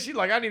 So then she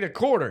like, I need a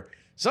quarter.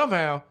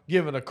 Somehow,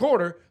 giving a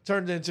quarter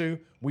turns into,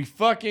 we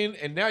fucking,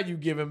 and now you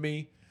giving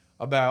me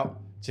about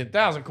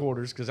 10,000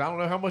 quarters because I don't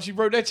know how much you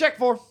wrote that check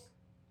for.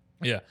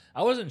 Yeah.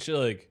 I wasn't sure.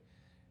 Like,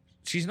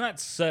 she's not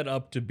set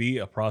up to be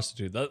a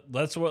prostitute.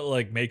 That's what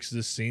like makes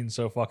this scene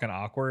so fucking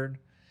awkward.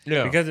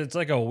 Yeah. Because it's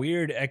like a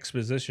weird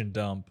exposition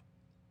dump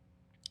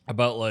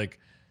about like,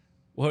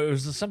 well, it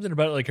was something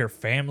about like her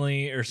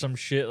family or some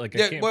shit. Like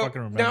I can't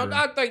fucking remember.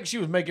 Now, I think she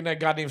was making that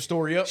goddamn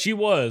story up. She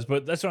was,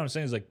 but that's what I'm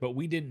saying is like, but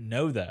we didn't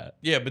know that.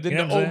 Yeah, but then You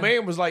know the what I'm old saying?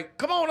 man was like,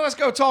 come on, let's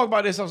go talk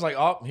about this. I was like,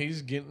 oh,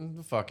 he's getting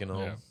the fucking on.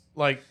 Yeah.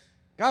 Like,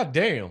 god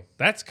damn.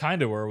 That's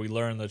kind of where we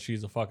learn that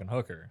she's a fucking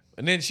hooker.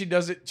 And then she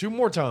does it 2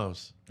 more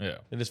times Yeah.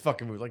 in this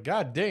fucking movie. Like,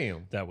 god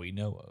damn. That we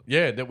know of.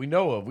 Yeah, that we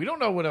know of. We don't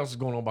know what else is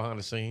going on behind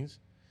the scenes.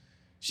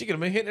 She could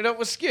have been hitting it up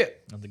with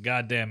Skip. And the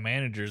goddamn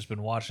manager's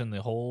been watching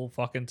the whole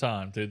fucking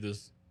time through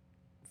this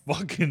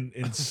fucking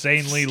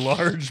insanely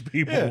large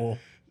people.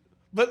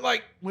 But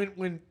like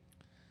when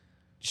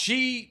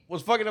she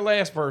was fucking the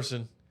last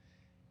person,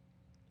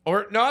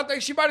 or no, I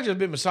think she might have just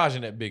been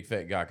massaging that big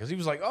fat guy because he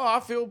was like, oh, I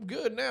feel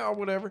good now or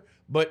whatever.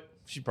 But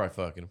she probably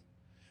fucking him.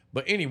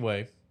 But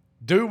anyway,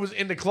 dude was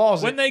in the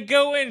closet. When they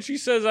go in, she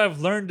says,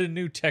 I've learned a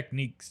new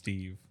technique,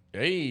 Steve.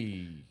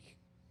 Hey.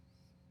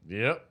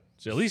 Yep.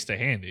 It's at least a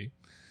handy.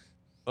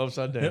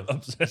 Upside down.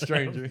 Upside down.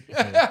 Stranger.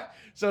 Yeah.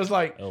 So it's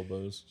like,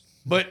 Elbows.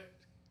 but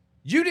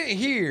you didn't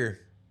hear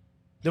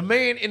the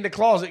man in the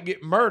closet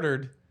get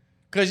murdered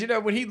because,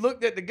 when he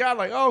looked at the guy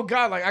like, oh,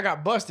 God, like, I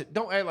got busted.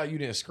 Don't act like you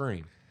didn't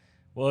scream.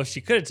 Well, if she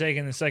could have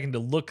taken a second to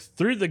look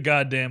through the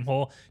goddamn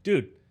hole.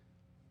 Dude,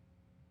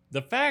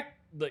 the fact,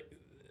 like,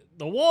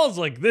 the wall's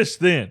like this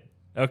thin,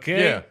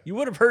 okay? Yeah. You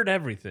would have heard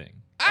everything.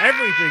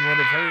 Everything would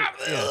have heard.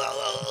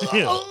 Yeah.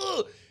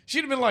 Yeah. She'd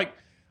have been like,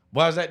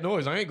 why is that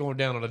noise? I ain't going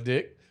down on a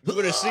dick. You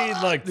would have seen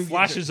like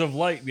flashes of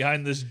light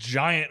behind this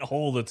giant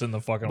hole that's in the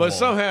fucking wall. But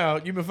somehow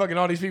you've been fucking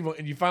all these people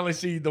and you finally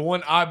see the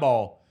one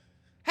eyeball.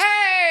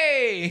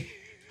 Hey!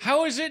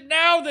 How is it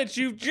now that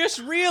you've just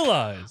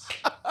realized?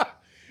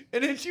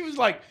 And then she was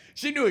like,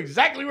 she knew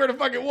exactly where the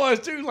fuck it was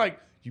too. Like,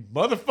 you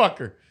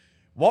motherfucker.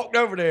 Walked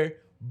over there,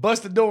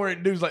 bust the door,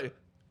 and dude's like,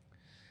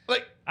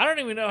 I don't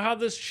even know how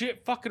this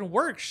shit fucking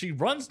works. She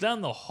runs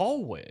down the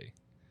hallway.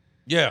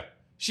 yeah.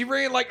 She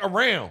ran like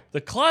around. The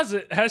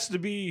closet has to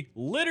be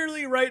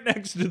literally right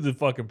next to the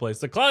fucking place.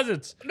 The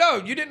closet's... No,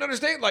 you didn't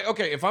understand. Like,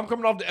 okay, if I'm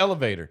coming off the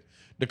elevator,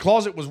 the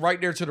closet was right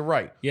there to the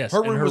right. Yes,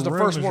 her and room was the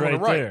first one on the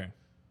right. there.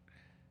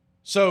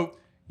 So,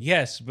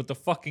 Yes, but the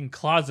fucking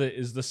closet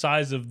is the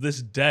size of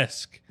this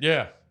desk.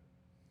 yeah.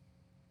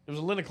 It was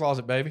a linen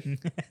closet, baby.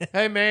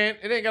 Hey, man,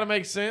 it ain't got to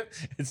make sense.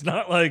 It's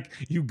not like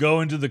you go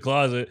into the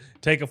closet,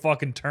 take a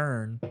fucking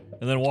turn,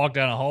 and then walk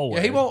down a hallway.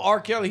 Yeah, he won't R.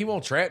 Kelly. He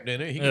won't trapped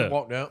in it. He Yeah. can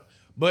walk down.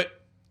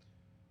 But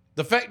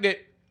the fact that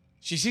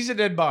she sees a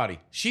dead body,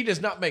 she does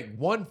not make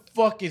one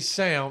fucking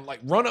sound,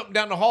 like run up and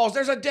down the halls.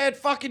 There's a dead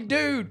fucking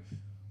dude.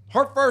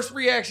 Her first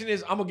reaction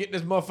is, I'm going to get in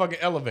this motherfucking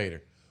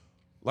elevator.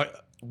 Like,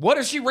 what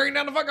if she ran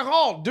down the fucking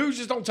hall? Dude's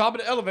just on top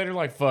of the elevator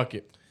like, fuck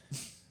it.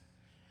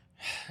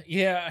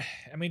 Yeah,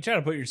 I mean, try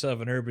to put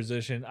yourself in her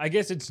position. I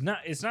guess it's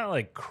not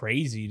like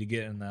crazy to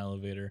get in the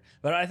elevator,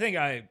 but I think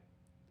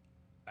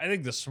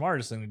the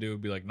smartest thing to do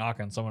would be like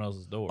knock on someone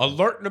else's door.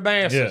 Alerting the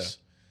masses.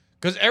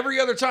 Because every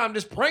other time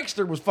this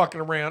prankster was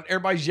fucking around,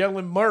 everybody's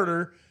yelling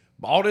murder,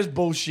 all this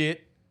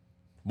bullshit.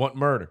 Want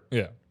murder.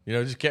 Yeah. You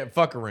know, just can't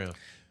fuck around.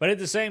 But at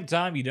the same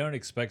time, you don't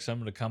expect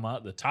someone to come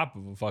out the top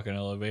of a fucking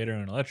elevator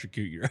and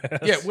electrocute your ass.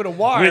 Yeah, with a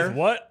wire. With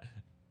what?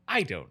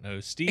 I don't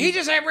know, Steve. He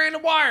just had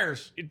random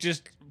wires. It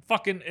just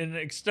fucking an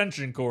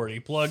extension cord he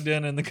plugged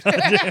in the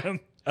goddamn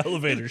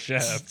elevator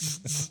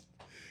shaft.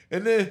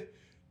 And then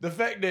the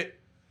fact that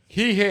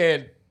he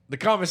had the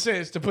common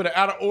sense to put an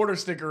out of order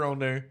sticker on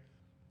there.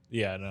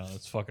 Yeah, no,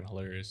 it's fucking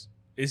hilarious.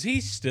 Is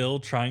he still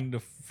trying to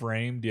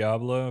frame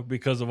Diablo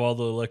because of all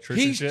the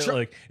electrician He's shit?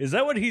 Like, is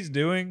that what he's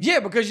doing? Yeah,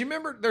 because you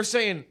remember they're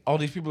saying all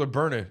these people are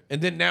burning.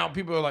 And then now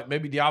people are like,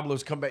 maybe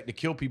Diablo's come back to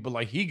kill people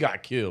like he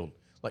got killed.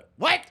 Like,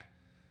 what?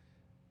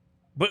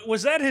 But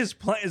was that his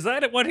plan? Is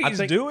that what he's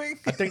doing?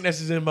 I think that's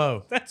his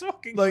MO. That's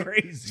fucking Like,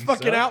 crazy. it's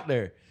fucking son. out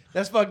there.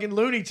 That's fucking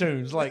Looney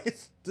Tunes. Like,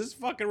 This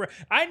fucking.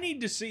 I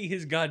need to see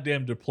his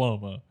goddamn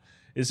diploma.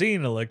 Is he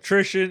an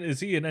electrician? Is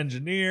he an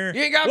engineer?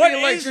 you ain't got to What be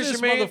an is electrician,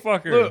 this man.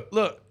 motherfucker?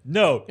 Look.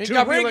 No, You to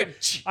gotta be rig. like,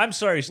 I'm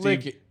sorry,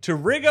 lick Steve. it. To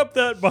rig up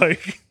that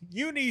bike,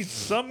 you need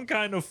some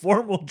kind of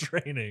formal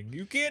training.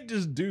 You can't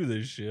just do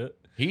this shit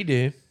He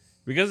did.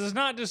 because it's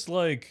not just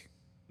like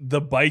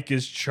the bike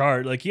is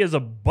charged. Like he has a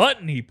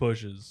button he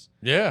pushes.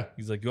 Yeah.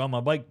 He's like, "You on my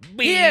bike?"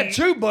 He had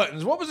two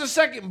buttons. What was the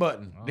second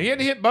button? Did he have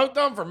to hit both of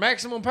them for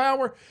maximum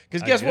power?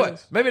 Because I guess what?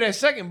 guess. Maybe that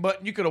second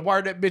button, you could have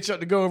wired that bitch up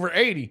to go over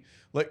 80.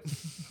 Like,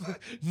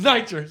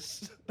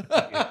 nitrous.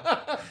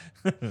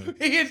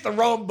 He hits the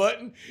wrong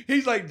button.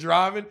 He's like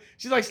driving.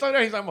 She's like, slow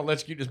down. He's like, I'm going to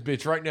electrocute this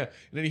bitch right now. And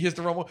then he hits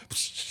the wrong one.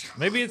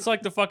 Maybe it's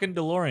like the fucking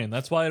DeLorean.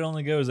 That's why it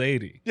only goes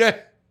 80. Yeah.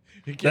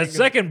 He can't That go-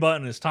 second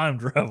button is time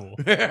travel.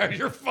 Yeah,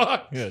 you're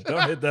fucked. Yeah,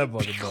 don't hit that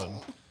fucking button.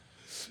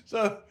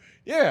 So,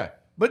 yeah.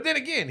 But then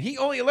again, he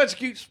only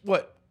electrocutes,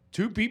 what,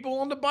 2 people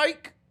on the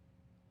bike?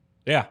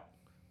 Yeah,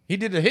 He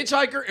did the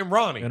hitchhiker and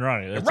Ronnie. and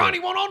Ronnie. And That's Ronnie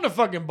it. won't on the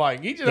fucking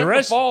bike. He just The had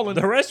rest, to fall and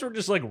the rest were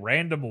just like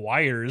random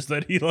wires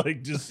that he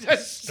like just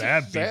Just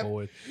stabbed stab- people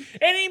with.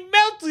 And he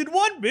melted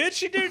one bitch.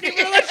 He didn't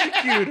even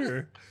electrocute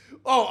her.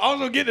 Oh, I was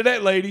gonna get to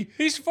that lady.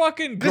 He's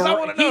fucking. 'Cause I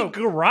wanna know. He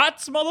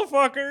garrots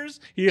motherfuckers.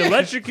 He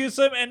electrocutes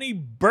them, and he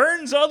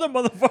burns other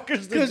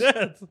motherfuckers to 'Cause-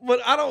 death. But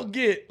I don't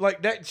get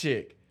like that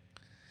chick.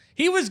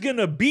 He was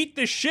gonna beat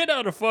the shit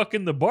out of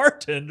fucking the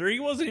bartender. He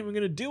wasn't even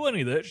gonna do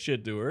any of that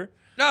shit to her.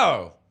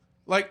 No,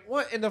 like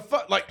what in the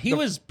fuck? Like He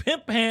was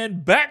pimp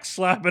hand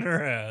backslapping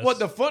her ass. What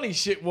the funny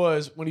shit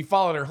was when he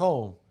followed her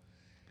home,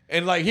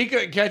 and like he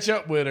couldn't catch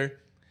up with her.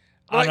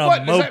 Like On a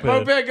what? Does that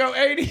moped. moped go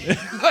 80?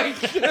 Like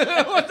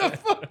what the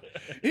fuck?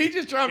 He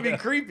just trying to be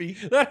creepy.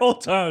 That whole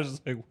time I was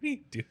just like, what are you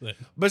doing?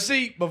 But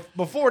see,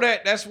 before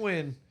that, that's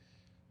when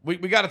we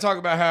got to talk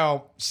about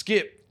how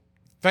Skip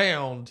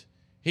found.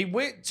 He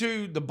went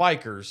to the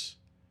bikers,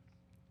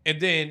 and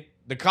then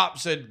the cop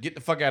said, "Get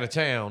the fuck out of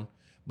town."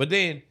 But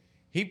then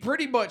he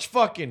pretty much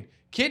fucking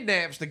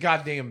kidnaps the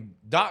goddamn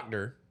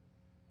doctor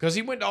because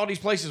he went to all these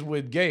places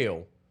with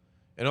Gail,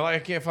 and I'm like, I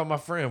can't find my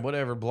friend,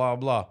 whatever, blah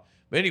blah.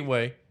 But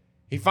anyway,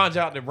 he finds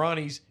out that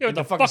Ronnie's Yeah, in with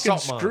the the fucking fucking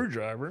salt mine.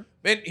 screwdriver.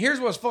 And here's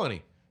what's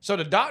funny. So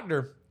the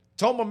doctor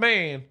told my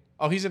man,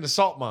 oh, he's in the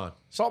salt mine.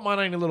 Salt mine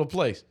ain't a little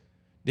place.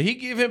 Did he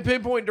give him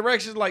pinpoint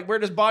directions like where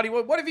this body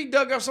was? What if he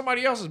dug up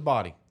somebody else's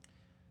body?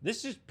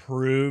 This just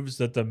proves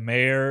that the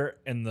mayor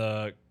and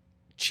the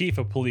chief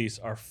of police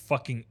are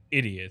fucking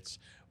idiots.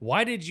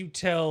 Why did you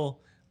tell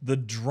the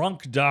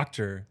drunk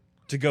doctor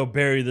to go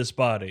bury this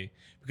body?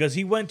 Because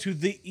he went to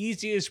the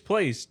easiest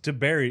place to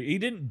bury. He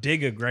didn't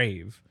dig a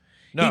grave.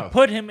 No. He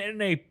put him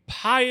in a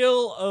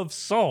pile of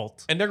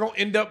salt, And they're going to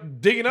end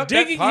up digging up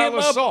digging that pile him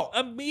of up salt.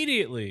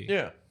 immediately.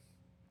 Yeah.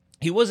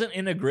 He wasn't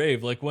in a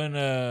grave. Like when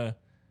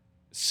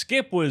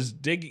Skip was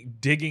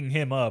digging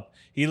him up,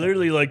 he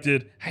literally like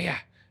did hiya,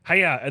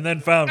 hiya, and then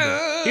found him.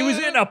 He was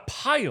in a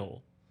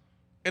pile.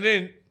 And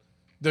then,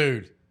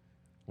 dude,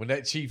 when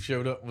that chief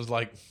showed up and was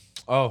like,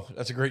 oh,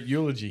 that's a great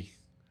eulogy.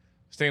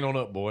 Stand on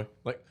up, boy.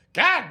 Like,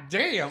 God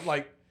damn.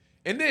 Like,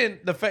 and then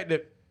the fact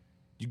that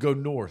you go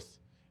north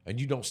and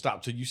you don't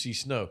stop till you see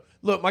snow.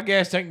 Look, my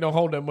gas tank don't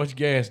hold that much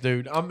gas,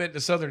 dude. I'm at the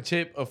southern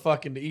tip of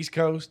fucking the East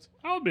Coast.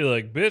 I would be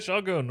like, bitch,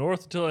 I'll go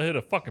north until I hit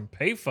a fucking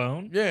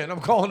payphone. Yeah, and I'm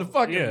calling the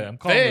fucking I'm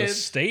calling feds.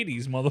 the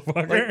Stadies,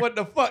 motherfucker. Like, what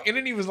the fuck? And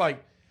then he was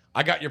like,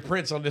 I got your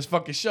prints on this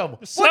fucking shovel.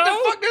 So? What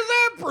the fuck does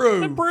that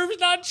prove? That proves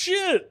not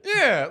shit.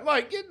 Yeah,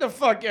 like, get the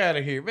fuck out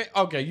of here, man.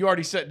 Okay, you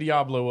already set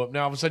Diablo up.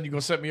 Now all of a sudden you're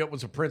going to set me up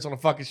with some prints on a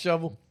fucking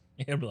shovel?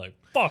 I'd be like,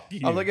 fuck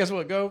you. I was like, guess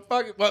what? Go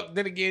fuck it. Well,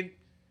 then again,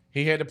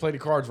 he had to play the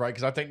cards right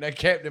because I think that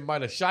captain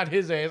might have shot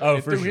his ass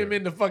and for threw sure. him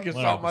in the fucking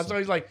salt mine. So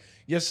he's like,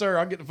 yes, sir,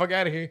 I'll get the fuck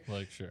out of here.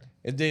 Like, sure.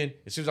 And then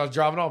as soon as I was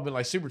driving off, I've been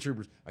like, Super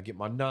Troopers, I get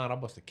my 9, I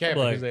bust the cap in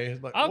Like, his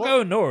ass. Like, I'll what?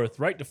 go north,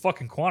 right to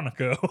fucking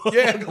Quantico.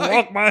 Yeah, Walk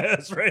like- my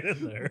ass right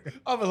in there.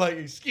 I was like,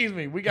 excuse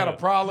me, we got a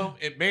problem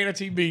at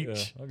Manatee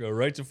Beach. Yeah, I'll go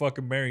right to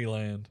fucking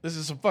Maryland. This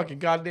is some fucking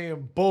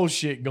goddamn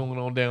bullshit going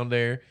on down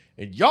there,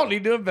 and y'all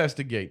need to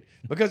investigate.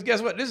 Because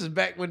guess what? This is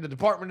back when the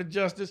Department of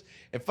Justice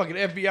and fucking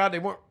FBI, they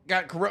weren't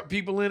got corrupt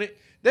people in it.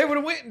 They would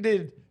have went and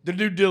did the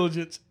due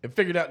diligence and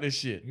figured out this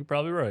shit. You're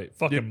probably right.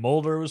 Fucking Yeah.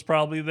 Mulder was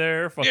probably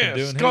there, fucking Yeah,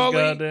 doing Scully.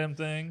 his goddamn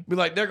thing. Be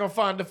like, they're gonna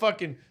find the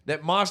fucking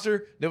that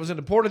monster that was in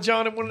the Porta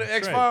John in one of the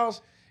That's X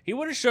Files. He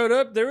would have showed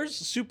up. There was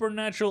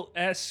supernatural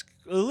esque.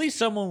 At least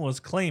someone was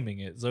claiming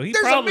it. So he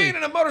There's probably. a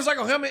man in a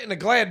motorcycle helmet and a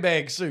glad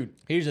bag suit.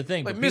 Here's the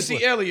thing. Like but Missy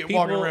people- Elliott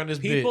walking around this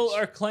People bitch.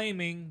 are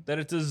claiming that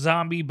it's a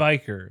zombie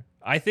biker.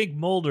 I think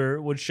Mulder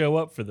would show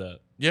up for that.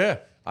 Yeah,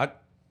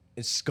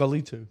 it's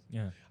Scully too.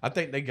 Yeah. I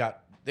think they Now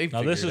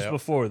figured this it is out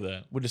before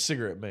that. with the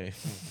cigarette man.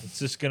 It's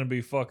just gonna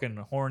be fucking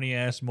horny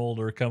ass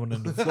Mulder coming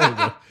into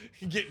Florida.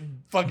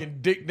 Getting fucking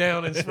dick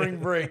down in spring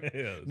break.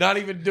 Yeah. Not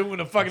even doing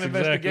a fucking That's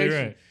exactly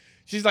investigation. right.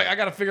 She's like, I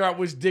got to figure out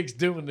which dick's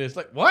doing this.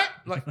 Like, what?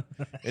 Like,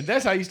 and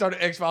that's how you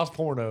started X Files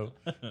porno.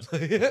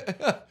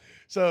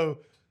 So,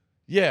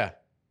 yeah,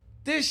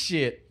 this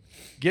shit,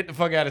 get the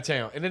fuck out of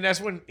town. And then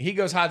that's when he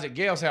goes hides at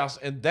Gail's house,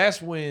 and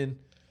that's when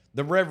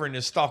the Reverend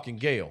is stalking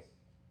Gail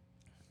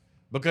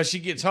because she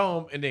gets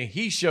home and then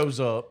he shows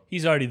up,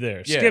 He's already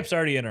there. Yeah. Skip's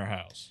already in her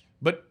house.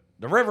 but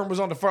the Reverend was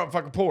on the front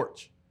fucking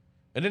porch.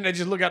 And then they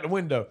just look out the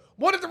window.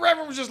 What if the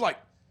Reverend was just like,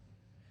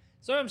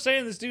 So I'm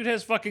saying this dude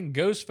has fucking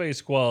ghost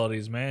face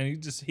qualities, man.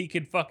 He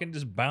could fucking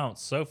just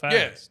bounce so fast.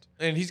 yes,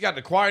 and he's got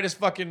the quietest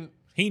fucking.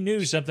 He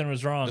knew something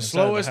was wrong. The inside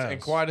slowest the and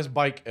house. quietest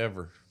bike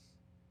ever.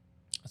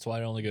 That's why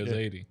it only goes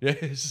 80. Yeah,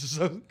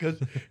 so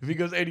because if he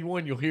goes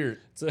 81, you'll hear it.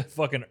 It's a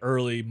fucking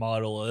early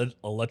model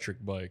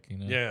electric bike, you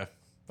know? Yeah,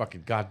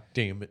 fucking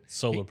goddamn it.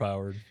 Solar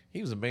powered.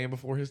 He was a man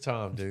before his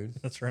time, dude.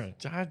 That's right.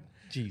 God,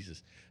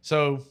 Jesus.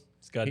 So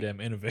It's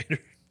goddamn innovator.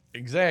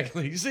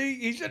 exactly. You see,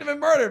 he should have been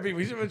murdering people.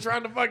 He should have been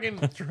trying to fucking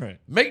That's right.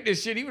 make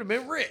this shit. He would have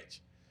been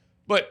rich.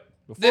 But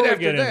Before then we after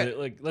get that, into it,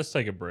 like, let's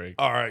take a break.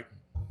 all right,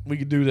 we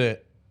could do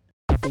that.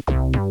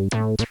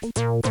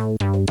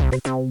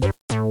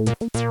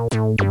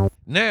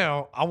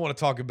 Now I want to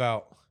talk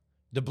about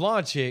the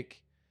blonde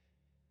chick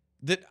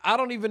that I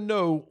don't even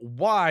know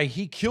why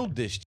he killed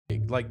this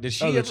chick. Like, did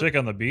she? Oh, the ever- chick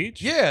on the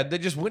beach? Yeah, they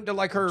just went to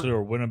like her. To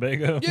her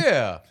Winnebago?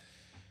 Yeah,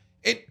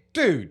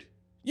 dude.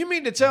 You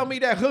mean to tell me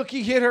that hook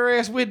he hit her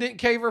ass with didn't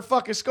cave her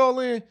fucking skull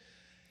in?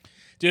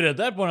 Dude, at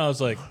that point, I was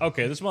like,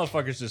 okay, this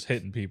motherfucker's just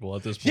hitting people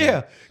at this point.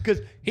 Yeah,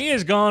 because He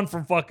has gone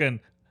from fucking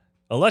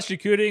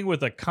electrocuting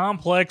with a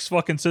complex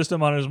fucking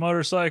system on his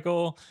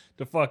motorcycle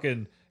to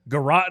fucking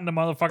garroting the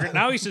motherfucker.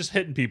 Now he's just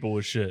hitting people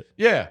with shit.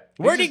 yeah,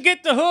 Where'd he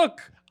get the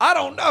hook? I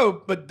don't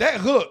know, but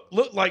that hook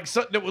looked like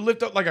something that would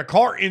lift up like a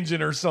car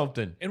engine or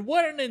something. And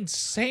what an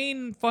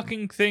insane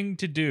fucking thing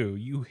to do.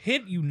 You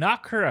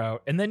knock her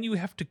out, and then you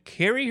have to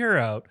carry her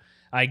out,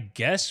 I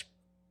guess,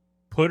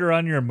 put her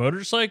on your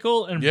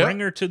motorcycle and Yeah.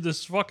 bring her to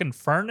this fucking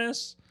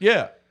furnace.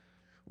 Yeah,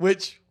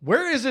 which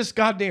where is this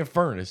goddamn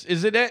furnace?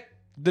 Is it at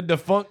the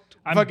defunct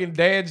fucking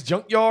dad's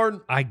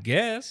junkyard? I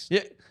guess.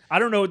 Yeah, I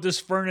don't know what this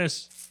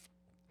furnace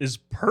is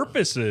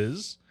purpose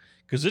is,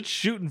 because it's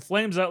shooting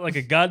flames out like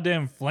a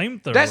goddamn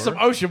flamethrower. that's some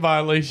OSHA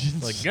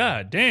violations. like,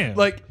 god damn.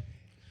 Like,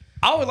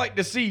 I would like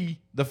to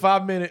see the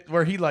 5 minute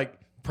where he like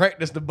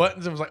practiced the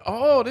buttons and was like,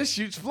 "Oh, this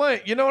shoots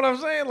flame." You know what I'm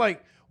saying?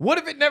 Like, what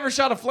if it never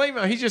shot a flame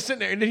out? He's just sitting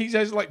there and then he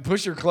has to like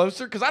push her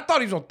closer because I thought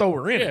he was gonna throw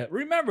her in yeah, it.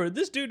 remember,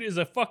 this dude is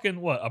a fucking,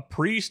 a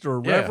priest or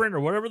a Yeah. reverend or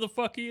whatever the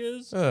fuck he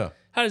is? How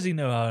does he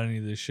know how any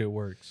of this shit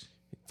works?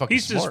 Fucking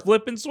He's smart. just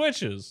flipping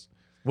switches.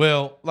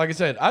 Well, like I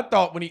said, I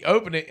thought when he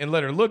opened it and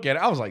let her look at it,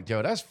 I was like,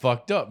 "Yo, that's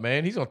fucked up,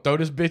 man. He's gonna throw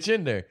this bitch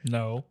in there."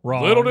 No,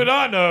 wrong. Little did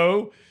I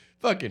know,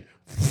 fucking.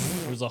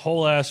 There's a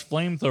whole ass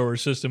flamethrower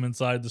system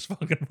inside this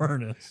fucking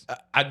furnace.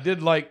 I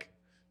did like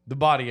the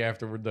body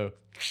afterward though.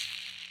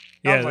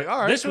 Yeah, I was like, all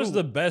right, this was cool.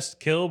 the best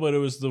kill, but it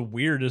was the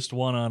weirdest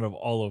one out of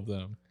all of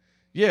them.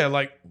 Yeah,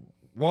 like,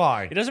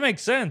 why? It doesn't make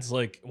sense.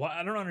 Like, why?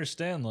 I don't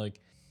understand. Like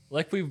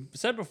we've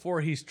said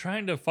before, he's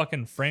trying to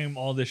fucking frame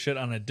all this shit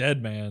on a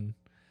dead man.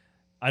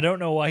 I don't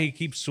know why he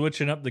keeps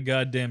switching up the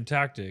goddamn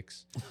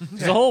tactics. 'Cause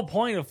the whole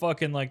point of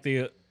fucking like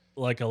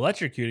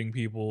electrocuting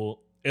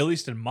people, at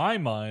least in my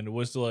mind,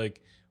 was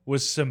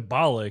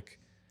symbolic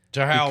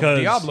To how because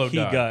Diablo he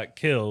died. got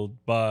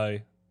killed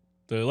by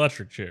the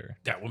electric chair.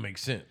 That would make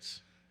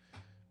sense.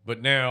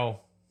 But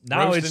now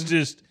Now it's roasting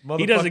just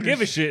he doesn't give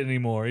a motherfuckers. shit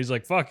anymore. He's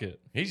like, fuck it.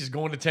 He's just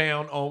going to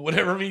town on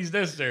whatever means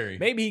necessary.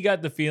 Maybe he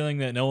got the feeling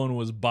that no one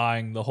was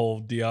buying the whole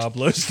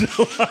Diablo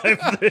still alive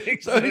thing.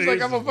 So he's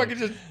like, I'm gonna fucking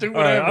just do all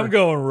right, whatever. I'm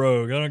going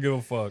rogue. I don't give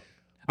a fuck.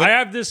 I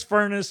have this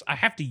furnace. I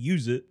have to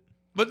use it.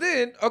 But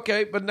then,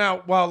 okay, but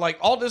now while like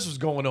all this was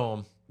going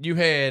on, you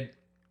had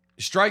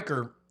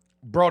Stryker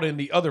brought in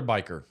the other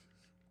biker.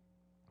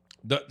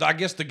 I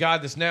guess the guy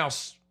that's now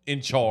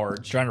in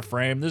charge. Trying to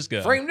frame this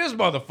guy. Frame this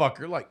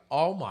motherfucker. Like,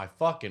 oh my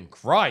fucking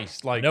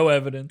Christ. Like, No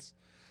evidence.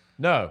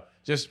 no,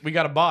 just we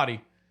got a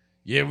body.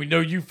 Yeah, we know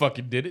you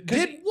fucking did it.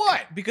 Did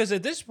what? Because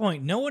at this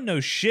point, no one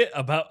knows shit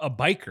about a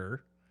biker.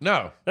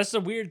 No. That's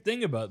the weird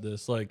thing about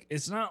this. Like,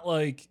 it's not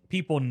like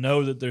people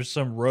know that there's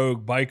some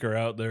rogue biker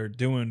out there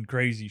doing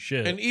crazy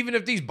shit. And even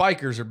if these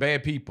bikers are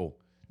bad people,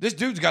 this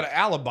dude's got an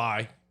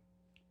alibi.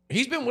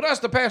 He's been with us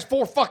the past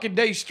 4 fucking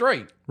days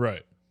straight.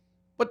 right.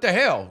 What the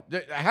hell?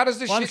 How does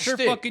this Well, shit I'm sure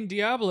stick? fucking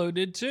Diablo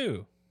did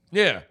too.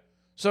 Yeah.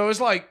 So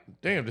it's like,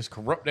 damn, this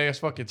corrupt ass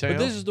fucking town. But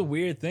this is the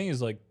weird thing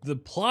is like the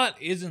plot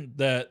isn't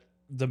that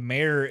the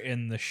mayor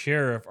and the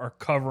sheriff are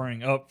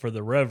covering up for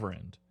the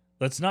Reverend.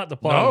 That's not the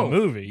plot of the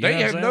movie. You They know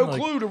what have I'm no saying?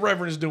 Like, clue the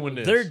Reverend is doing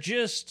this. they're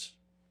just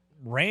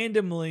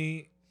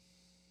randomly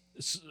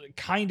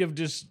kind of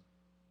just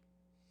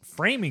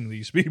framing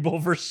these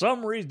people for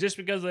some reason, just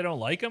because they don't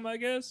like them, I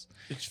guess.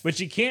 But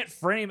you can't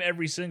frame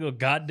every single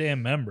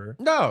goddamn member.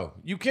 No,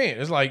 you can't.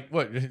 It's like,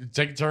 what,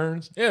 take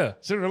turns? Yeah.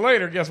 Sooner or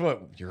later, guess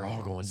what? You're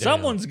all going down.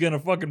 Someone's going to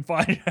fucking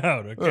find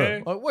out,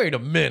 okay? Like, wait a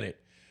minute.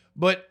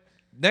 But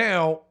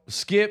now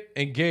Skip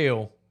and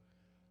Gail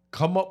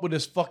come up with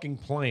this fucking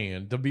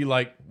plan to be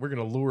like, we're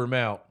going to lure him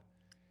out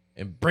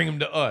and bring him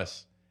to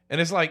us. And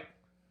it's like,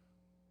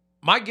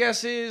 my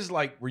guess is,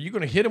 like, were you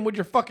going to hit him with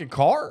your fucking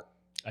car?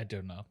 I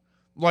don't know.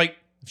 Like,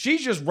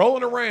 she's just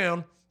rolling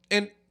around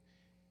and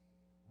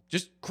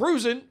just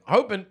cruising,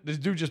 hoping this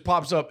dude just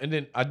pops up. And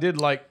then I did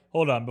like,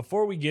 Hold on.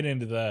 Before we get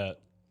into that,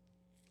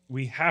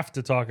 we have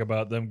to talk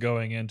about them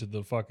going into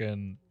the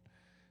fucking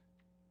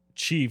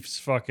Chiefs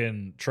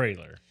fucking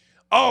trailer.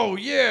 oh,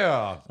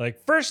 yeah.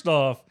 Like, first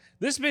off,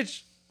 this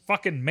bitch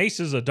fucking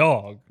maces a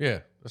dog. Yeah,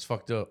 that's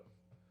fucked up.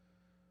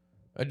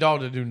 That dog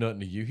didn't do nothing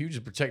to you. He was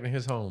just protecting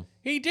his home.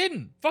 He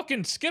didn't.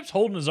 Fucking Skip's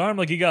holding his arm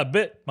like he got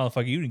bit.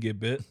 Motherfucker, you didn't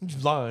get bit.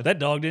 He's lying. That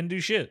dog didn't do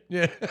shit.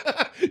 Yeah.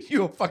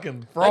 You a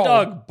fucking fraud. That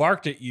dog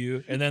barked at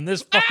you, and then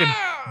this fucking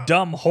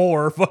dumb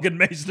whore fucking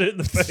maced it in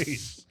the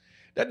face.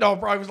 That dog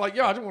probably was like,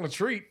 yo, I just want a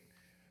treat.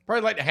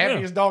 Probably like the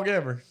happiest dog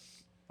ever.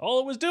 All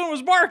it was doing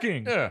was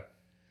barking. Yeah.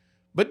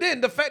 But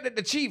then the fact that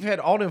the chief had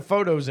all them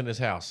photos in his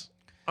house.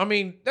 I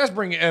mean, that's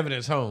bringing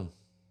evidence home.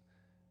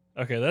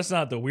 Okay, that's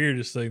not the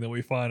weirdest thing that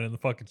we find in the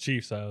fucking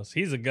Chief's house.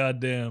 He's a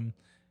goddamn.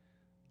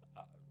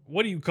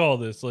 What do you call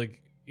this? Like,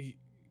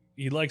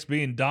 he likes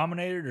being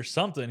dominated or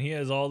something. He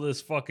has all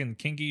this fucking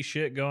kinky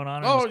shit going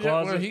on in his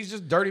closet. Well, he's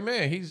just a dirty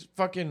man. He's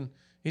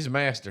a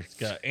master.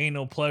 Got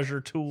anal pleasure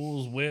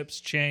tools,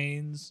 whips,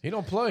 chains, He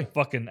don't play.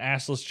 fucking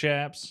assless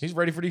chaps. He's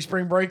ready for these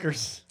spring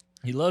breakers.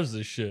 He loves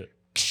this shit.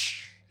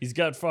 He's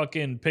got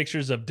fucking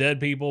pictures of dead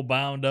people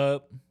bound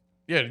up.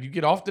 Yeah, did you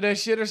get off to that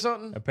shit or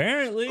something?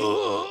 Apparently.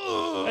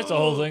 That's the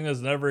whole thing that's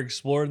never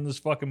explored in this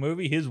fucking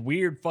movie. His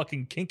weird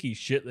fucking kinky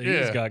shit that he's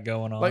Yeah. got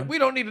going on. Like, we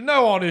don't need to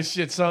know all this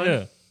shit, son.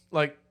 Yeah.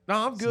 Like, no,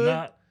 I'm It's good.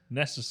 not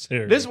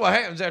necessary. This is what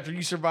happens after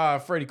you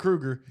survive Freddy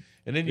Krueger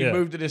and then you Yeah.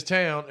 move to this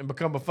town and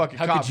become a fucking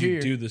How cop could you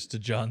here. do this to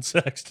John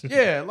Sexton?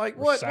 Yeah, like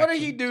Or what did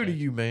he Saxon, do to sorry.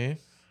 you, man?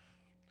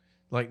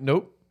 Like,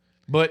 nope.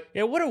 But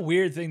Yeah, what a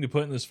weird thing to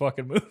put in this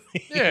fucking movie.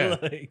 Yeah.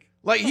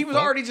 like he was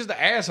already just an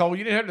asshole.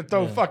 You didn't have to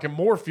throw Yeah. fucking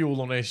more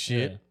fuel on that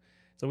shit. yeah.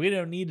 So we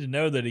don't need to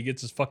know that he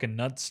gets his fucking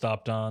nuts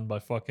stopped on by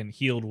fucking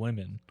healed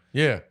women.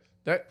 Yeah.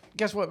 That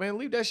guess what, man?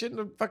 Leave that shit in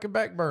the fucking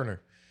back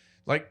burner.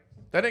 Like,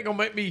 that ain't gonna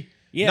make me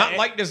not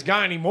like this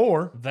guy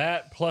anymore.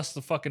 That plus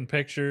the fucking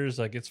pictures,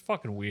 like it's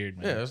fucking weird,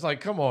 man. Yeah, it's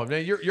like, come on,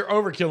 man. You're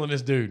overkilling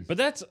this dude.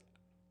 But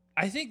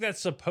I think that's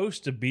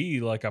supposed to be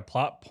like a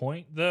plot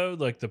point though,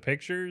 like the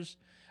pictures.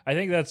 I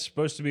think that's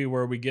supposed to be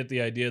where we get the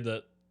idea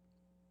that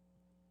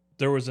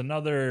there was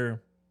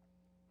another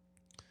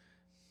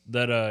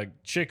that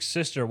chick's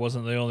sister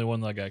wasn't the only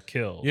one that got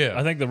killed. Yeah.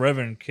 I think the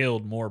Reverend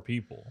killed more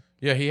people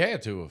Yeah, he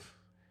had to have.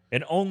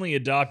 and only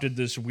adopted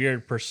this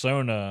weird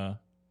persona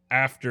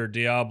after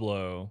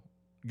Diablo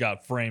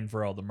got framed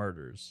for all the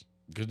murders.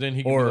 Because then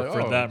he could Or be like,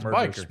 for oh, that it's a murder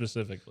biker.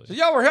 specifically. So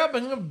y'all were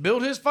helping him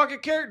build his fucking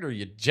character,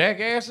 you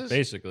jackasses.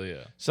 Basically,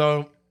 yeah.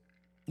 So,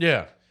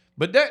 yeah.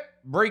 But that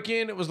break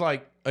in, it was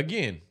like,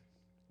 again,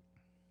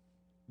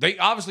 they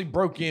obviously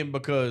broke in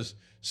because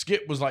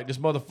Skip was like, this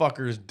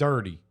motherfucker is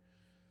dirty.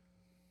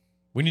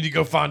 We need to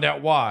go find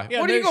out why.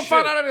 Yeah, what are you no going to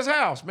find shit. out at his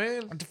house,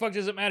 man? What the fuck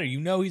does it matter?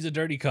 You know he's a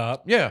dirty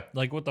cop. Yeah.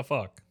 Like, what the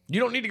fuck? You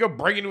don't need to go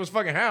break into his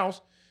fucking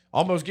house,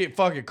 almost get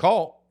fucking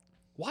caught.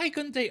 Why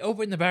couldn't they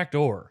open the back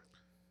door?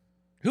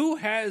 Who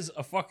has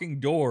a fucking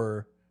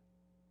door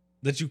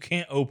that you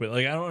can't open?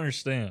 Like, I don't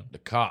understand. The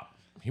cop.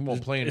 He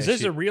won't play in Is that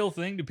this shit. a real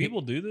thing? Do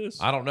people do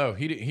this? I don't know.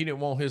 He didn't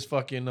want his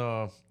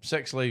fucking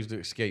sex slaves to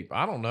escape.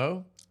 I don't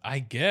know. I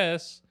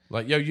guess.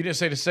 Like, yo, you didn't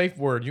say the safe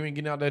word. You ain't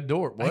getting out that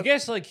door. What? I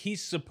guess like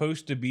he's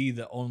supposed to be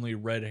the only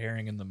red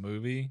herring in the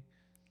movie.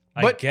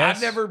 But I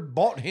never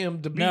bought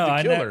him to be the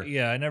killer.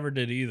 I never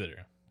did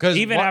either. Because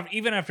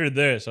Even after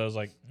this, I was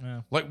like,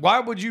 like, why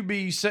would you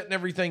be setting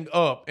everything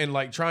up and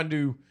like trying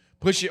to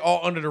push it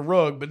all under the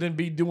rug, but then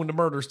be doing the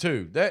murders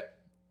too?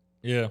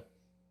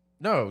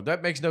 No,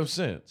 that makes no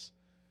sense.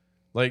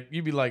 Like,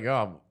 you'd be like,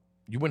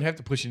 you wouldn't have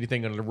to push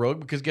anything under the rug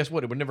because guess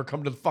what? It would never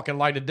come to the fucking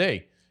light of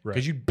day because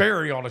Right. you'd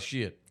bury all the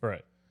shit.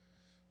 Right.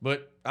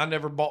 But I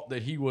never bought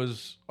that he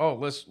was,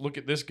 let's look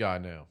at this guy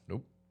now.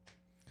 Nope.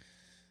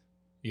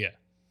 Yeah.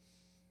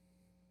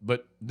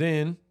 But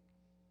then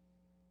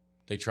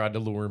they tried to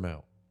lure him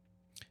out.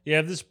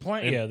 Yeah, this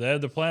plan. And- They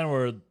had the plan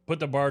where put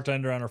the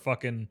bartender on her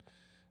fucking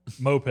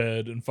moped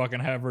and fucking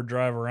have her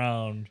drive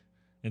around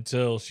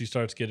until she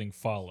starts getting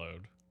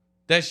followed.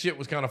 That shit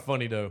was kind of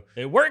funny though.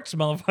 It works,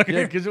 motherfucker.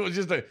 Yeah, because it was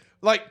just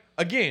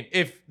again,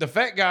 if the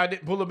fat guy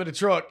didn't pull him in the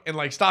truck and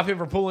like stop him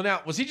from pulling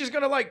out, was he just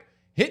gonna like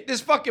hit this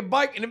fucking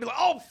bike and then be like,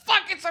 oh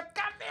fuck, it's a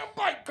goddamn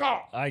bike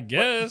cop? I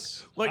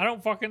guess. Like, I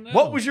don't fucking know.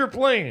 What was your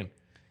plan?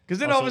 Because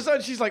then all of a Also-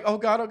 sudden she's like, oh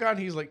god, and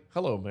he's like,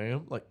 hello,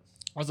 ma'am. Like,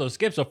 Also,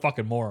 Skip's a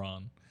fucking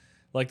moron.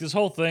 Like this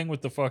whole thing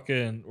with the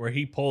fucking where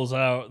he pulls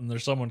out and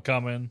there's someone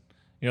coming,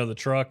 the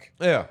truck.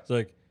 yeah. It's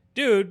like,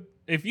 dude,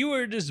 if you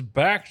were just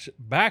back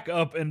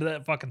up into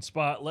that fucking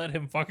spot, let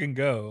him fucking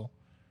go.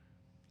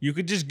 You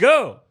could just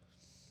go.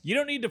 You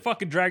don't need to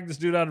fucking drag this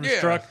dude out of his Yeah.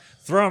 truck,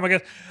 throw him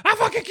against. I'll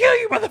fucking kill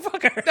you,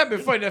 motherfucker. That'd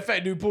been funny. That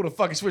fat dude pulled a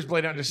fucking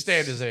switchblade out and just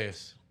stabbed his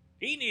ass.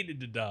 He needed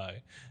to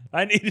die.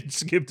 I needed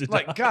Skip to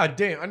die. Like, god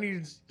damn, I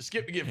needed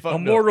Skip to get fucked A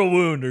up. mortal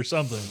wound or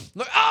something.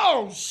 Like,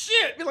 oh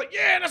shit! Be like,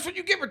 yeah, that's what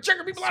you get for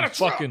checking people out of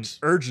trucks. Fucking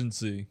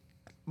urgency.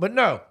 But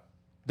no,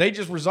 they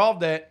just resolved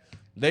that.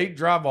 They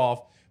drive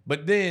off,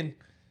 but then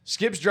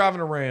Skip's driving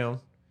around,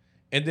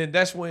 and then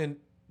that's when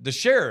the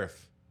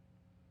sheriff,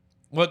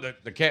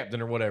 the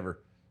captain or whatever,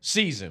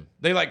 sees him.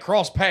 They like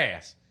cross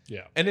paths,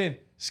 Yeah. and then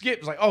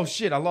Skip's like, "Oh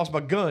shit, I lost my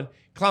gun."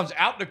 Climbs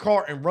out the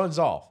car and runs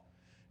off.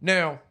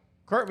 Now,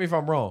 correct me if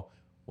I'm wrong.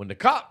 When the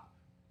cop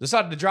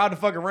decided to drive the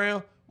fuck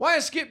around, why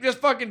did Skip just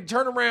fucking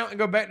turn around and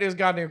go back to his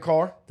goddamn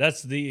car?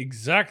 That's the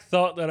exact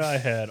thought that I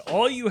had.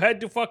 All you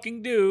had to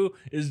fucking do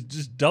is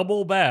just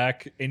double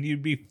back and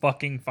you'd be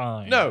fucking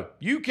fine. No,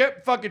 you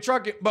kept fucking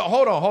trucking. But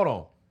hold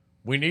on.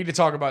 We need to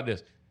talk about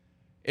this.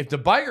 If the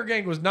biker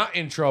gang was not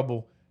in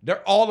trouble,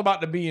 they're all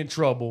about to be in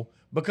trouble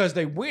because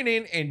they went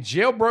in and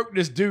jailbroke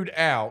this dude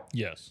out,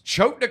 Yes.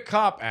 choked the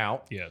cop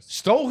out, Yes.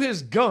 stole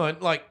his gun.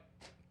 Like,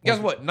 guess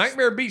what?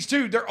 Nightmare Beach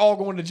 2, they're all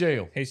going to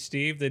jail. Hey,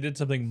 Steve, they did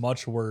something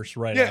much worse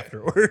right Yeah.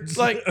 afterwards.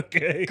 Like,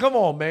 okay. Come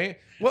on, man.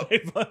 What? They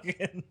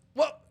fucking...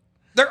 What?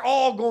 They're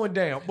all going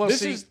down. Well,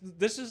 This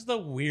is the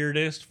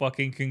weirdest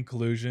fucking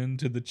conclusion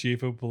to the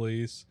chief of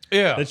police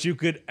yeah. that you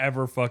could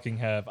ever fucking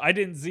have. I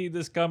didn't see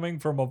this coming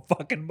from a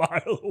fucking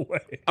mile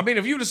away. I mean,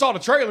 if you'd have saw the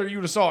trailer,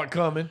 you'd have saw it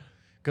coming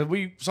because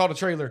we saw the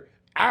trailer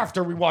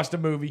after we watched the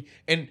movie,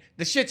 and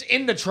the shit's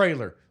in the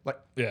trailer. Like,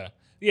 Yeah.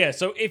 Yeah,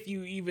 so if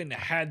you even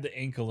had the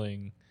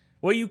inkling,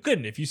 well, you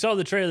couldn't. If you saw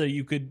the trailer,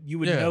 you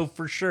would Yeah. know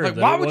for sure. like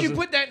that why it would you wasn't-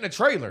 put that in the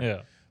trailer?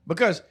 Yeah.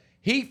 Because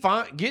he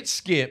gets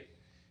Skip,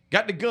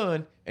 got the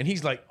gun, and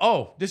he's like,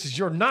 "Oh, this is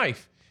your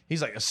knife."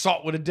 He's like,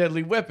 "Assault with a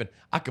deadly weapon.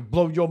 I could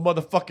blow your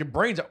motherfucking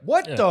brains out."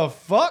 What Yeah. the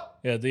fuck?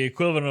 Yeah, the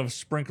equivalent of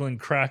sprinkling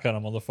crack on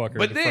a motherfucker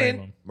But to frame then,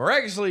 him.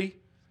 miraculously,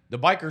 the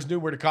bikers knew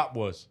where the cop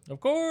was. Of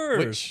course.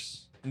 Which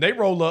they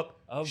roll up,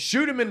 Of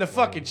shoot him in the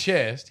fucking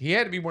chest. He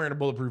had to be wearing a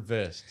bulletproof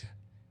vest.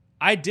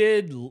 I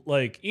did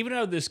like, even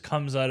though this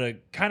comes out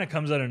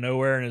of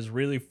nowhere and is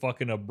really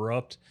fucking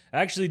abrupt,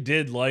 I actually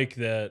did like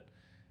that.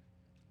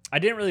 I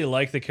didn't really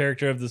like the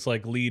character of this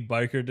like lead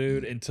biker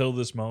dude until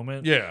this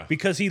moment. Yeah.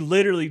 Because he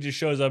literally just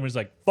shows up and is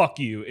like, fuck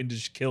you, and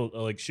just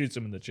shoots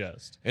him in the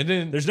chest. And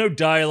then There's no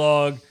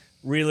dialogue,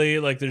 really.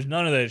 Like, there's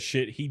none of that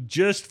shit. He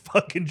just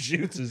fucking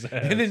shoots his ass.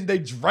 and then they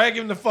drag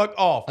him the fuck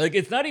off. like,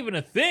 it's not even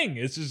a thing.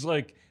 It's just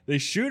like, they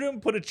shoot him,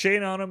 put a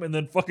chain on him, and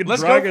then fucking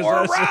Let's drag go his for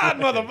a ass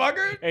ride, away.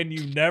 motherfucker. And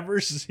you never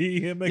see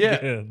him Yeah,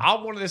 again. I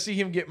wanted to see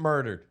him get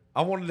murdered.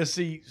 I wanted to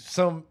see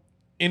some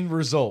end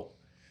result.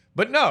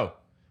 But no.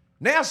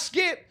 Now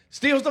Skip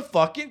steals the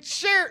fucking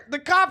the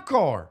cop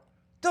car.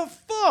 The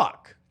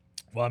fuck?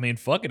 Well, I mean,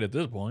 fuck it at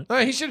this point.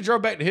 He should have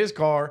drove back to his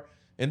car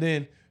and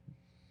then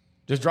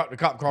just dropped the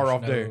cop car There's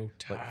off no there.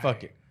 time. Like,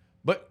 fuck it.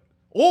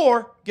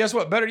 Or, guess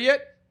what? Better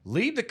yet,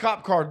 leave the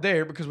cop car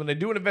there because when they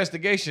do an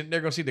investigation,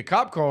 they're going to see the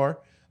cop car,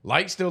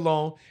 lights still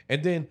on,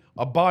 and then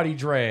a body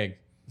drag.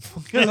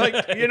 Like,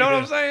 you know what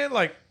I'm saying?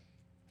 Like,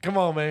 Come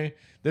on, man.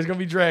 There's going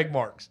to be drag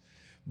marks.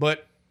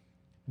 But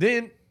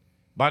then,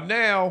 by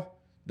now,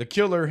 the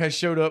killer has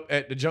showed up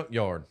at the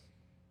junkyard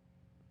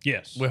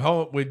Yes.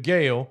 with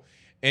Gale.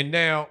 And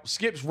now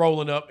Skip's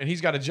rolling up, and he's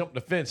got to jump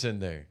the fence in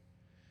there.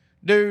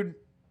 Dude,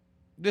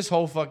 this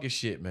whole fucking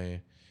shit,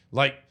 man.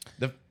 Like,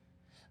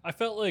 I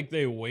felt like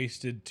they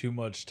wasted too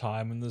much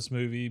time in this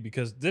movie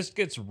because this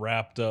gets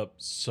wrapped up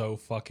so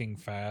fucking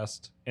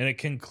fast and it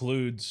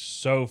concludes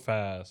so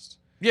fast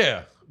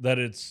yeah. that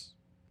it's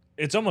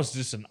almost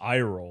just an eye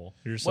roll.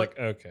 You're just like,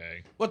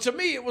 okay. Well, to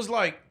me, it was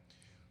like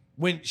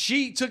when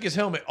she took his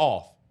helmet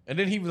off, and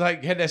then he was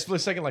like, had that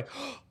split second, like,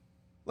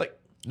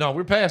 no,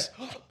 we're past.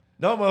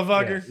 No,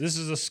 motherfucker. Yeah, this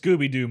is a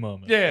Scooby-Doo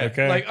moment. Yeah.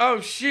 Okay. Like,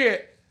 oh,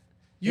 shit.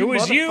 It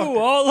was you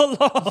all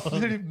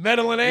along.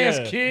 Meddling ass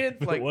Yeah.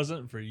 kid. Like, it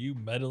wasn't for you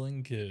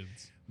meddling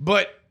kids.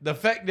 but the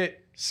fact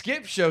that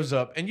Skip shows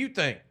up and you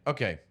think,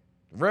 okay,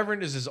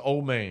 Reverend is his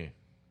old man.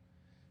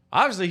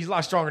 Obviously, he's a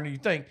lot stronger than you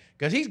think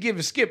because he's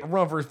giving Skip a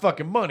run for his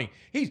fucking money.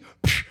 He's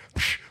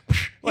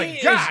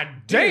like, God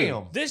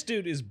damn. Dude, this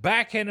dude is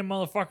backhanding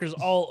motherfuckers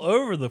all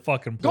over the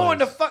fucking place. Going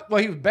to fuck.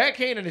 Well, he was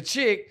backhanding a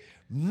chick,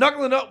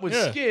 knuckling up with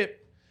Yeah. Skip.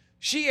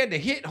 She had to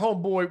hit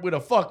homeboy with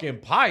a fucking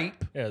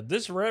pipe. Yeah,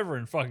 this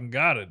Reverend fucking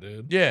got it,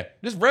 dude. Yeah.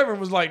 This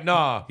Reverend was like,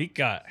 nah, He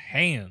got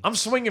hands. I'm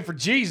swinging for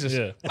Jesus.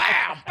 Yeah.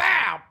 Pow,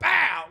 pow,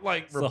 pow.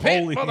 Like, the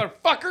repent, holy-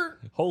 motherfucker.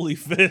 Holy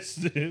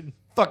fist, dude.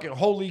 Fucking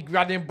holy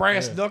goddamn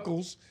brass Yeah.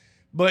 knuckles.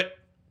 But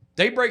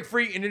they break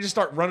free and they just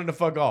start running the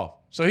fuck off.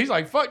 So he's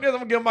like, fuck this, I'm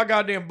gonna give him my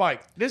goddamn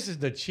bike. This is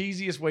the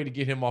cheesiest way to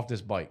get him off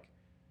this bike.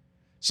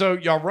 So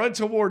y'all run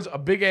towards a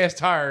big ass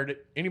tire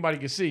that anybody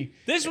can see.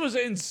 This was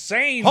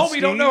insane. Homie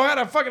Steve. don't know how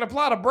to fucking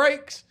apply the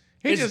brakes.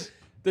 He just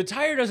The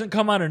tire doesn't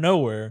come out of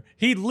nowhere.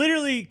 He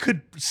literally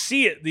could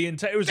see it the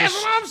entire. It was that's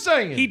what I'm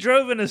saying. He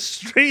drove in a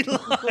straight line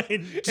to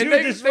and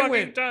this they fucking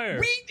went, tire.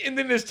 "Wheat," and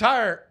then this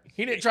tire,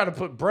 he didn't try to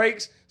put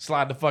brakes,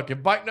 slide the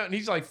fucking bike, nothing.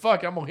 He's like,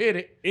 fuck, I'm gonna hit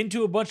it.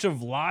 Into a bunch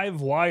of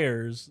live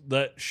wires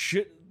that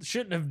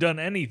shouldn't have done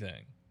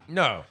anything.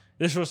 No.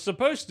 This was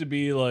supposed to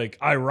be like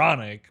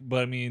ironic,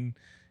 but I mean,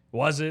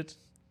 was it?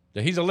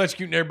 Yeah, he's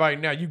electrocuting everybody.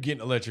 Now you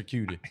getting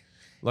electrocuted.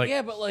 Like,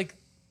 Yeah, but like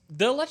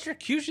the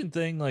electrocution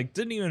thing, like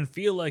didn't even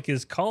feel like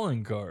his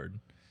calling card.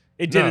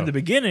 It did No. in the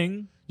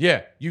beginning.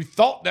 yeah, you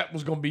thought that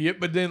was gonna be it,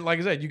 but then, like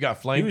I said, you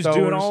got flamethrowers. He was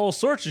doing all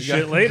sorts of you got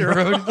shit later.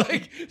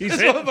 like, He's this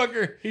hitting-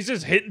 motherfucker, He's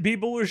just hitting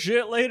people with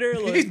shit later.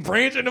 he's Like,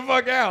 branching the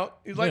fuck out.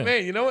 He's like, Yeah.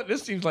 man, you know what?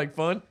 This seems like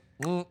fun.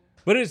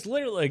 but it's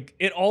literally like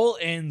it all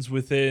ends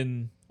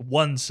within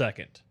 1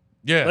 second.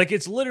 Yeah. Like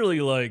it's literally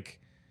like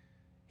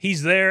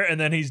he's there and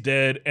then he's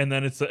dead and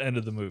then it's the end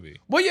of the movie.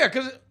 well, yeah,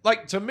 because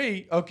like to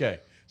me, okay,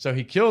 so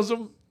he kills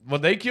them. Well,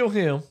 they kill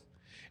him,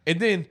 and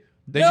then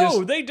they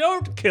they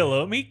don't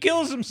kill him. He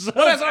kills himself.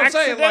 Well, that's what I'm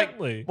saying.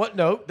 accidentally. Like, what?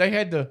 No, they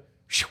had to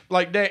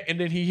like that, and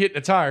then he hit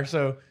the tire,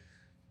 so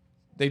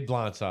they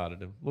blindsided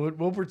him.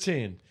 We'll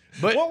pretend.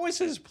 But What was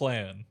his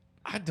plan?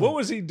 I don't. What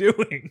was he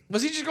doing?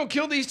 Was he just gonna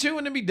kill these two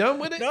and then be done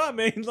with it? No, I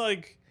mean,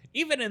 like,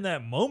 even in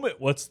that moment,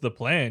 what's the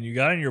plan? You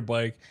got on your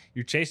bike,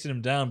 you're chasing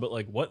him down, but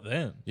like, what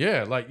then?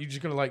 Yeah, like you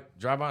just gonna like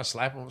drive by and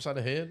slap him upside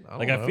the head? I don't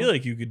Like, know. I feel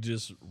like you could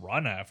just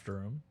run after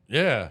him.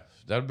 yeah,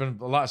 that'd have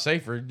been a lot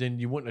safer than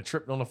you wouldn't have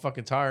tripped on a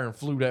fucking tire and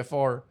flew that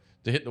far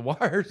to hit the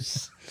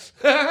wires.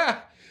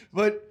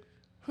 But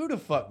who the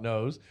fuck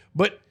knows?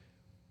 But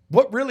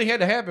what really had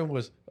to happen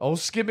was old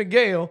Skip and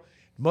Gale,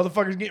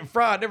 motherfuckers getting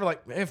fried. They were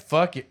like, man,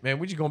 fuck it, man.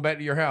 We just going back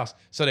to your house.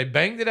 So they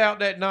banged it out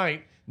that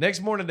night.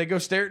 Next morning, they go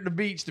stare at the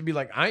beach to be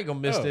like, I ain't gonna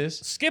miss Oh, this.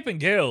 Skip and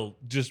Gale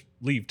just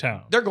leave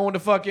town. They're going to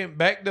fucking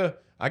back to,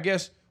 I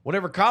guess,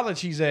 whatever college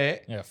he's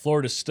at. Yeah,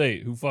 Florida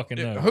State. Who fucking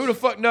knows? Who the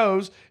fuck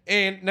knows?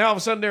 And now all of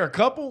a sudden they're a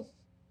couple.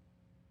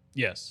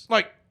 Yes.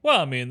 Like,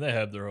 Well, I mean, they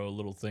have their own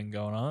little thing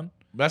going on.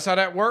 that's how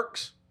that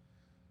works.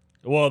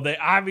 Well, they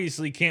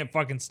obviously can't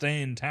fucking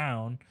stay in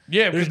town.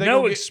 Yeah, There's because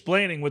no no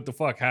explaining what the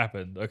fuck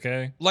happened,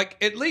 okay? like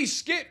at least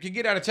Skip can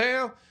get out of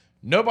town.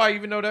 Nobody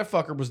even know that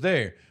fucker was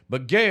there.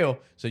 But Gail,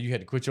 so you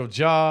had to quit your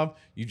job.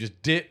 You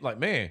just did like,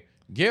 man,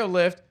 Gail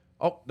left.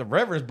 Oh, the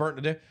Reverend's burnt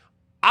to death.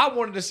 I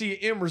wanted to see an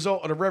end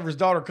result of the Reverend's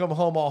daughter come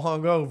home all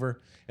hungover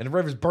and the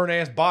Reverend's burnt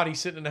ass body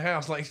sitting in the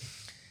house like,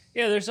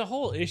 Yeah, there's a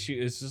whole issue.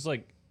 It's just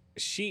like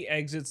she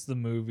exits the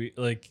movie.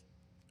 Like,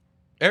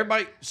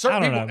 everybody, I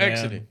certain don't people know,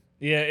 exited. man.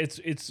 Yeah,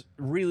 it's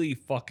really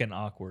fucking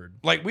awkward.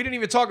 Like, we didn't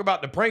even talk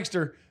about the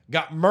prankster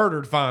got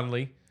murdered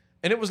finally.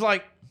 And it was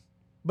like,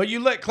 but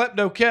you let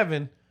Klepto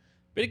Kevin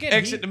But again,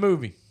 exit the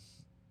movie.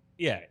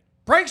 yeah,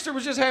 Prankster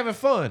was just having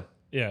fun.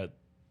 yeah.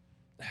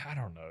 I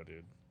don't know,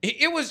 dude.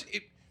 It was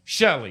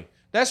Shelly.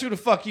 That's who the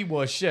fuck he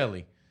was,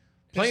 Shelly.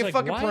 Playing It's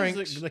like, fucking why is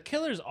pranks. The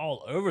killer's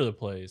all over the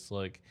place.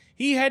 Like,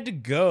 he had to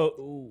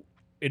go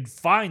and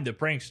find the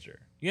prankster.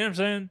 You know what I'm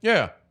saying?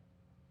 Yeah.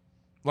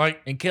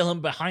 Like, And kill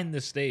him behind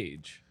the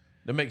stage.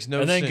 that makes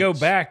no and sense. then go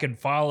back and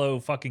follow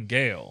fucking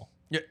Gale.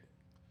 Yeah.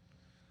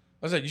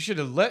 I said, you should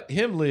have let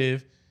him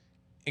live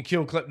and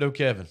kill Klepto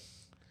Kevin.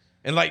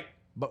 And like,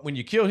 but when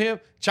you kill him,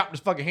 chop his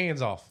fucking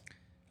hands off.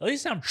 At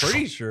least I'm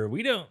pretty sure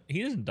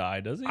he doesn't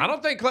die, does he? I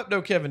don't think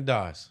Klepto Kevin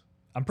dies.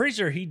 I'm pretty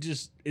sure he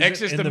just isn't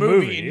exits in the the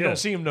movie and you yeah. don't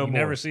see him no you more.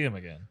 never see him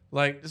again.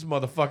 Like, this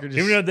motherfucker just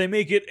Even though they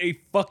make it a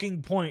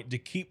fucking point to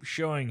keep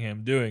showing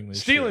him doing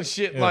this stealing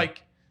shit. Yeah.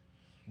 Like,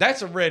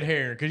 that's a red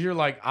herring because you're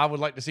like, I would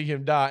like to see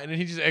him die. And then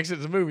he just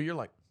exits the movie. You're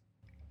like,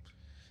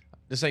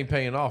 this ain't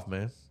paying off,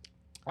 man.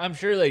 I'm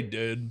sure they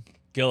did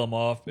kill him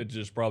off. It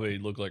just probably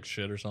looked like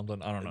shit or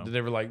something. I don't know.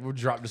 They were like, we'll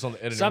drop this on the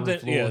editing Something, room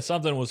floor. yeah,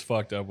 something was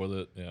fucked up with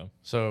it. Yeah.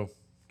 So,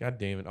 god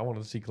damn it. I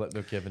wanted to see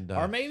Klepto Kevin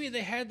die. Or maybe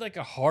they had like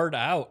a hard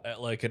out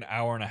at like an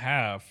hour and a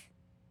half.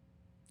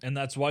 And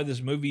that's why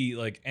this movie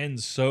like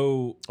ends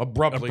so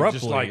abruptly.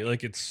 Just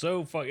like it's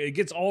so it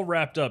gets all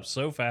wrapped up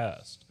so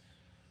fast.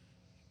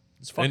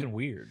 It's fucking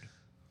weird.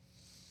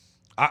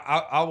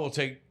 I will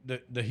take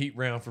the heat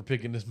round for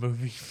picking this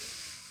movie.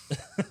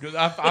 Because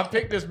I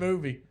picked this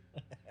movie.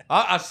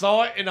 I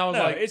saw it and I was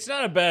like, it's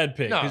not a bad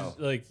pick. 'Cause,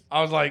 No. like,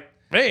 I was like,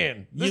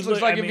 man, this You looks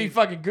look- like I it'd be mean-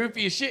 fucking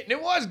goofy as shit. And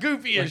it was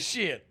goofy Like- as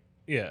shit.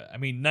 yeah, I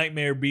mean,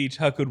 Nightmare Beach.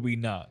 How could we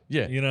not?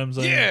 Yeah. You know what I'm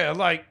saying? Yeah,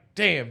 like,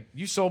 damn,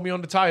 you sold me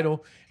on the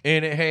title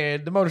and it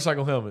had the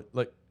motorcycle helmet.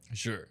 Like,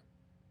 Sure.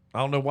 I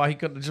don't know why he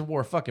couldn't have just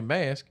wore a fucking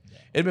mask.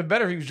 It'd been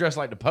better if he was dressed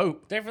like the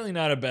Pope. Definitely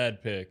not a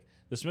bad pick.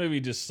 This movie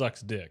just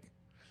sucks dick.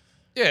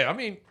 Yeah, I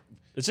mean,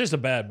 It's just a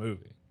bad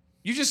movie.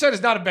 you just said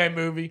it's not a bad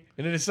movie,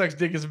 and then it sucks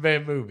dick is a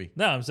bad movie.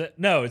 No, I'm saying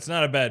no. It's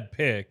not a bad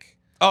pick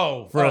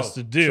For us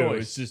to do.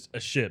 choice. It's just a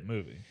shit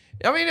movie.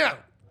 I mean,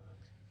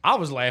 I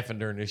was laughing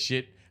during this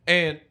shit.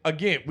 And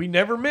again, we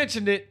never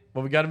mentioned it,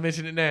 but we got to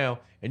mention it now.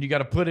 And you got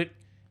to put it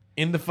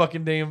in the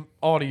fucking damn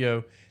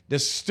audio. The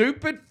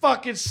stupid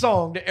fucking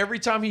song that every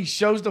time he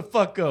shows the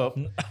fuck up,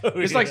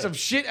 it's like some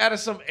shit out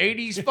of some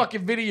 80s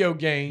fucking video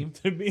game.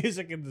 The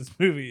music in this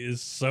movie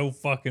is so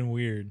fucking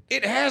weird.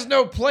 It has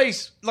no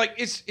place. Like,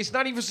 it's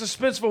not even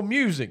suspenseful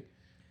music.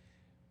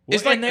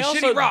 It's Well, like and a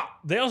also, shitty rock.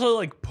 They also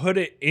like put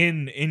it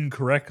in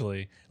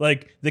incorrectly.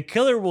 Like the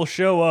killer will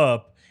show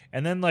up,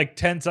 and then like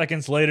 10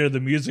 seconds later, the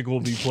music will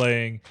be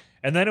playing,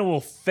 and then it will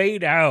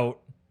fade out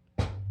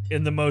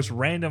in the most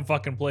random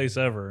fucking place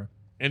ever,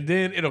 And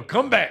then it'll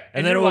come back.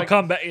 and then it you're will like,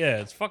 come back.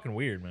 Yeah, it's fucking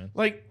weird, man.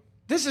 Like,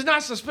 this is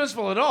not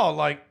suspenseful at all.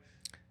 Like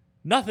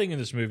Nothing in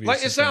this movie.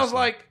 it is sounds suspenseful.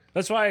 like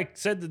That's why I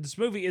said that this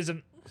movie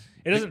isn't.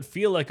 It doesn't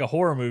feel like a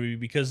horror movie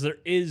because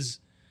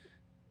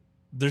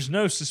there's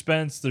no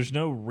suspense. There's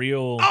no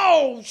real.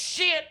 oh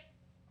shit.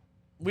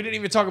 We didn't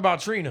even talk about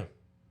Trina.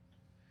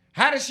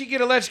 How did she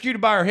get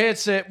electrocuted by her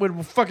headset with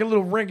a fucking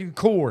little ringing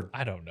cord?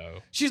 I don't know.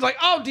 She's like,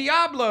 oh,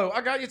 Diablo,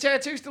 I got your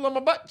tattoo still on my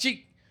butt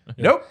cheek.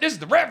 Nope, this is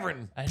the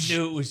Reverend. I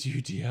knew it was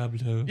you,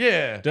 Diablo.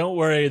 Yeah. Don't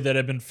worry that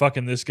I've been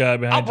fucking this guy I'll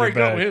behind break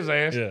your back. up with his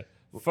ass.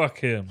 Yeah, fuck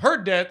him. Her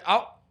death,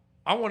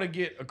 I want to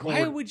get a cord.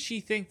 Why would she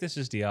think this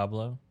is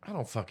Diablo? I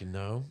don't fucking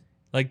know.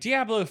 Like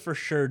Diablo for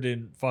sure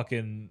didn't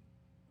fucking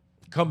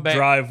Come back.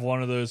 drive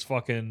one of those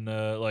fucking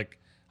like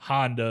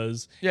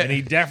Hondas, Yeah. and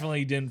he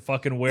definitely didn't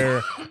fucking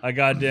wear a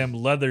goddamn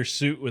leather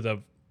suit with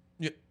a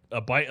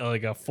bike,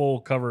 like a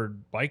full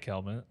covered bike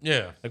helmet.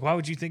 Yeah. Like, why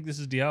would you think this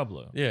is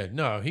Diablo? Yeah,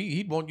 no,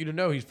 he'd want you to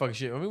know he's fucking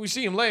shit. I mean, we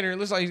see him later. It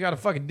looks like he's got a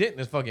fucking dent in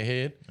his fucking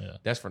head. Yeah.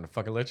 That's from the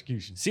fucking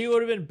electrocution. See, it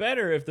would have been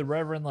better if the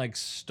Reverend like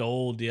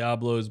stole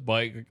Diablo's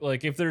bike.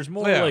 Like, if there's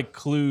more Yeah. like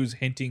clues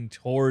hinting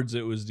towards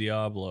it was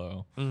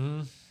Diablo.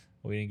 Mm-hmm.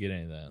 We didn't get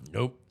any of that.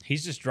 Nope.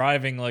 He's just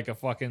driving like a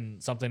fucking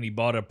something he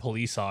bought at a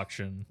police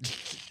auction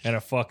and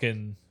a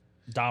fucking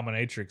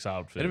dominatrix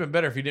outfit. It'd have been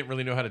better if he didn't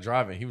really know how to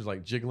drive it. He was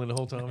like jiggling the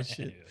whole time and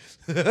shit.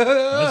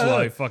 That's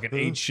why he fucking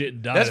ate shit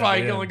and died. That's why at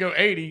he the can only end. go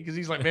 80 because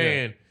he's like,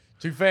 man,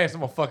 too fast.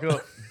 I'm gonna fuck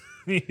up.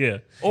 Yeah.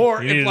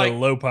 Or He if needed like, a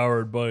low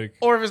powered bike.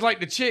 or if it's like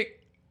the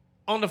chick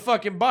on the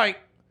fucking bike,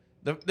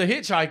 the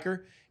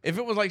hitchhiker. If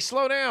it was like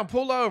slow down,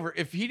 pull over.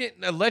 If he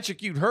didn't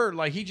electrocute her,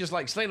 like he just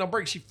like slammed on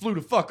brakes, she flew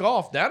the fuck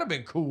off. That'd have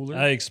been cooler.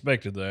 I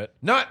expected that.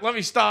 Not let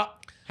me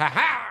stop. Ha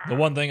ha. The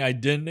one thing I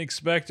didn't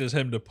expect is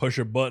him to push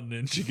a button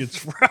and she gets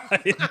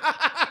fried.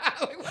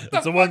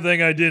 That's the one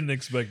thing I didn't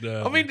expect to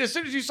happen. I mean, as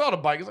soon as you saw the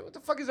bike, it's like, what the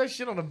fuck is that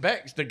shit on the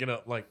back sticking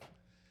up? Like,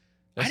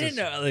 I didn't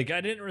know. Like,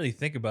 I didn't really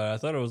think about it. I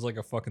thought it was like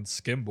a fucking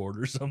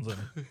skimboard or something.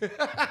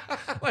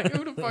 like,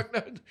 who the fuck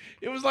knows?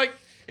 It was like,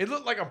 it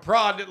looked like a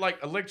prod that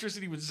like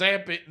electricity would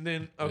zap it and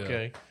then,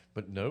 okay.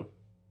 But nope.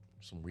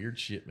 Some weird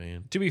shit,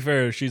 man. To be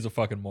fair, she's a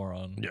fucking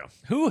moron. Yeah.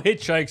 Who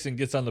hitchhikes and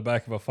gets on the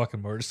back of a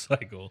fucking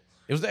motorcycle?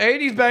 It was the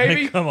 80s,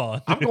 baby. Come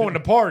on. I'm going to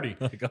party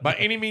Like, by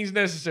any means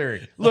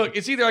necessary. Look,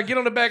 it's either I get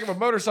on the back of a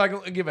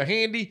motorcycle and give a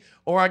handy,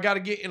 or I got to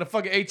get in a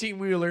fucking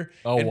 18-wheeler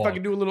I'll and walk.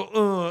 fucking do a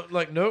little,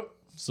 like, nope.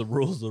 It's the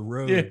rules of the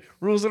road. Yeah,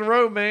 rules of the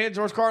road, man.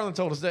 George Carlin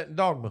told us that in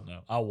Dogma. No,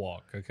 I'll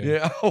walk. Okay.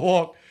 Yeah, I'll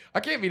walk. I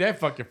can't be that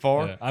fucking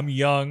far. Yeah, I'm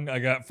young. I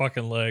got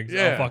fucking legs.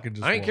 Yeah, I'll fucking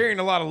just I ain't walk. carrying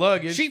a lot of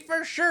luggage. She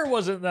for sure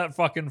wasn't that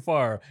fucking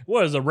far.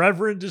 What is a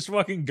reverend just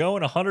fucking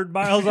going 100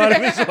 miles out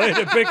of his way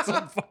to pick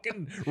some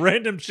fucking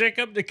random chick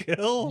up to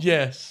kill?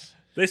 Yes.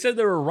 They said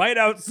they were right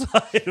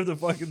outside of the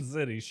fucking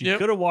city. She Yep.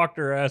 could have walked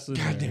her ass in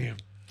God there.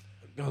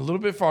 damn. A little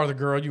bit farther,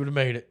 girl. You would have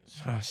made it.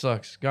 Ah,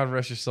 sucks. God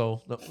rest your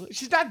soul. No,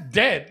 she's not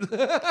dead.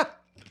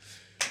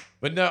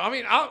 But no, I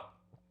mean,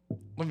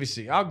 let me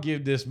see. I'll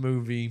give this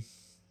movie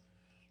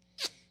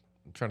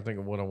I'm trying to think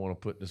of what I want to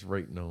put this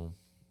rating on.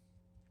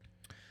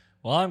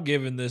 Well, I'm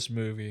giving this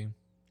movie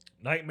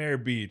Nightmare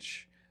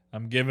Beach.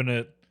 I'm giving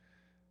it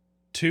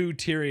 2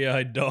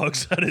 teary-eyed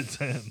dogs out of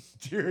 10.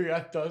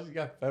 Teary-eyed dogs, you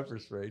got pepper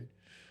sprayed.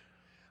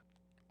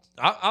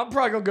 I'm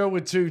probably gonna go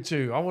with 2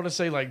 too. I want to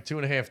say like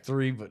 2.5,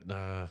 3, but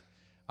nah.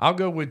 I'll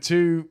go with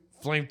 2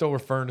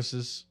 flamethrower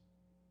furnaces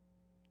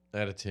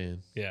out of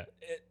 10. Yeah.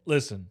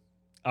 Listen,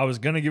 I was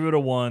going to give it a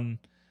 1,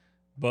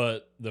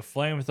 but the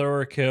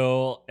flamethrower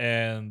kill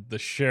and the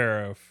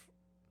sheriff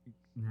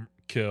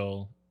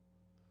kill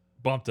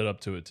bumped it up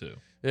to a 2.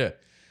 Yeah,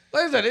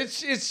 like I said,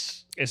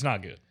 it's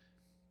not good.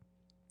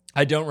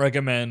 I don't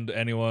recommend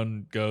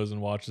anyone goes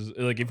and watches.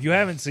 Like, if you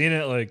haven't seen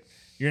it, like,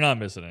 you're not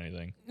missing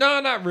anything. No,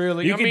 not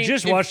really. You can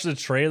just watch the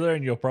trailer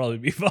and you'll probably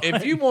be fine.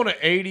 If you want an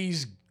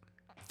 80s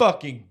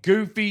fucking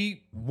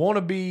goofy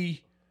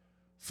wannabe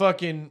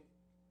fucking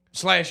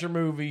slasher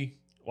movie,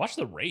 watch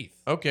The Wraith.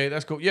 Okay,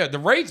 that's cool. Yeah, The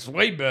Wraith's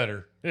way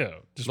better. Yeah,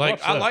 just like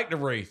watch I that. like The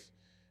Wraith,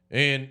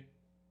 and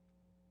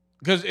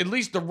because at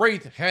least The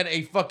Wraith had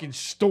a fucking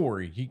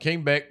story. He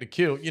came back to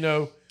kill.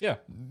 Yeah,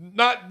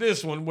 not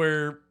this one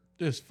where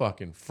this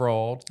fucking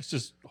fraud. It's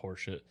just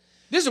horseshit.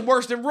 This is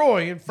worse than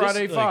Roy in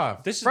Friday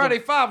 5. Friday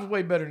 5 is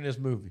way better than this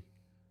movie.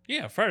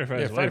 Yeah, Friday 5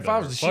 is way Friday 5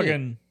 better. is the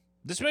shit.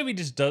 This movie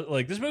just does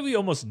this movie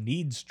almost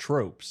needs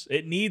tropes.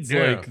 It needs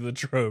Yeah. like the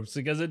tropes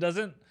because it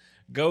doesn't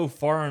go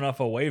far enough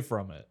away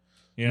from it.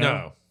 You know?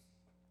 No.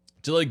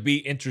 To like be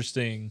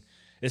interesting.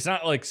 It's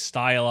not like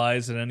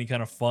stylized in any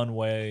kind of fun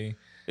way.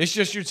 It's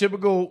just your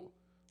typical,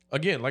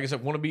 again, like I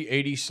said, wannabe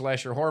 80s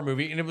slasher horror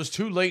movie. And it was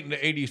too late in the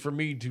 80s for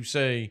me to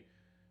say,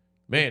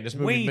 man, this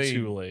movie Way made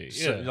too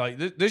late. Yeah. Like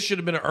this should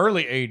have been an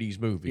early 80s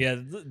movie. Yeah,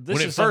 this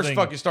when it is first something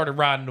fucking started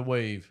riding the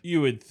wave.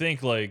 you would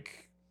think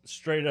like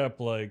straight up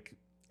like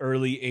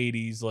early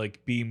 80s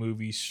like B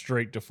movie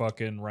straight to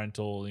fucking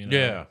rental, you know.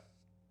 Yeah.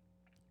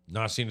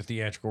 Not seen a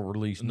theatrical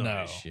release. None of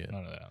that shit.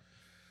 None of that.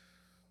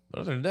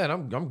 But other than that,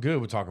 I'm good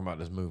with talking about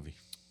this movie.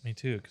 Me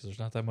too, because there's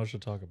not that much to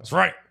talk about. That's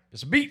right.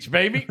 It's a beach,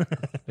 baby.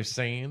 There's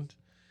sand.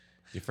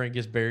 Your friend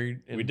gets buried.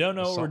 We don't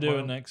know what we're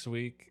doing next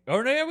week.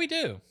 Oh, no, yeah, we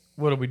do.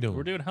 What are we doing?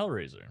 We're doing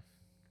Hellraiser.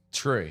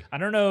 Trey. I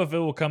don't know if it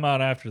will come out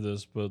after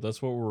this, but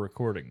that's what we're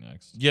recording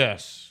next.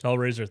 Yes.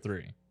 Hellraiser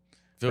 3.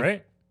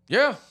 Right?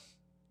 Yeah.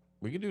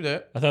 We can do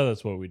that. I thought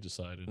that's what we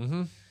decided.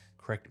 Mm-hmm.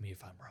 Correct me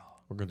if I'm wrong.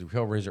 We're going to do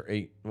Hellraiser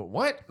 8.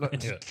 What? Yeah,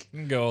 we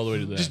can go all the way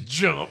to that. Just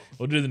jump.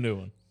 We'll do the new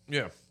one.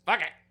 Yeah.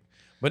 Okay.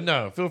 But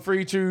no, feel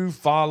free to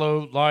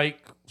follow,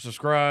 like,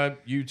 subscribe,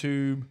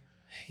 YouTube.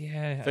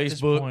 Yeah, at Facebook. this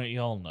point,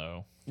 y'all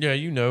know. Yeah,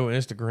 you know,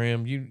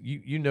 Instagram.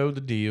 You know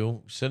the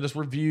deal. Send us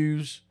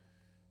reviews.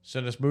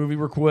 Send us movie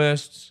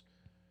requests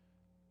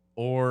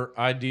or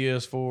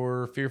ideas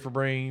for Fear for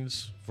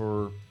Brains,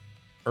 for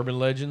Urban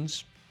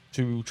Legends,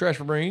 to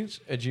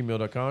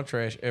trashforbrains@gmail.com,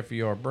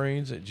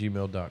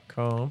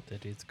 trashferbrains@gmail.com.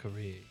 That is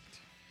correct.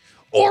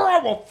 Or I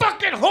will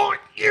fucking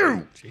haunt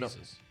you!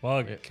 Jesus. Well,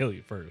 I'll kill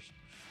you first.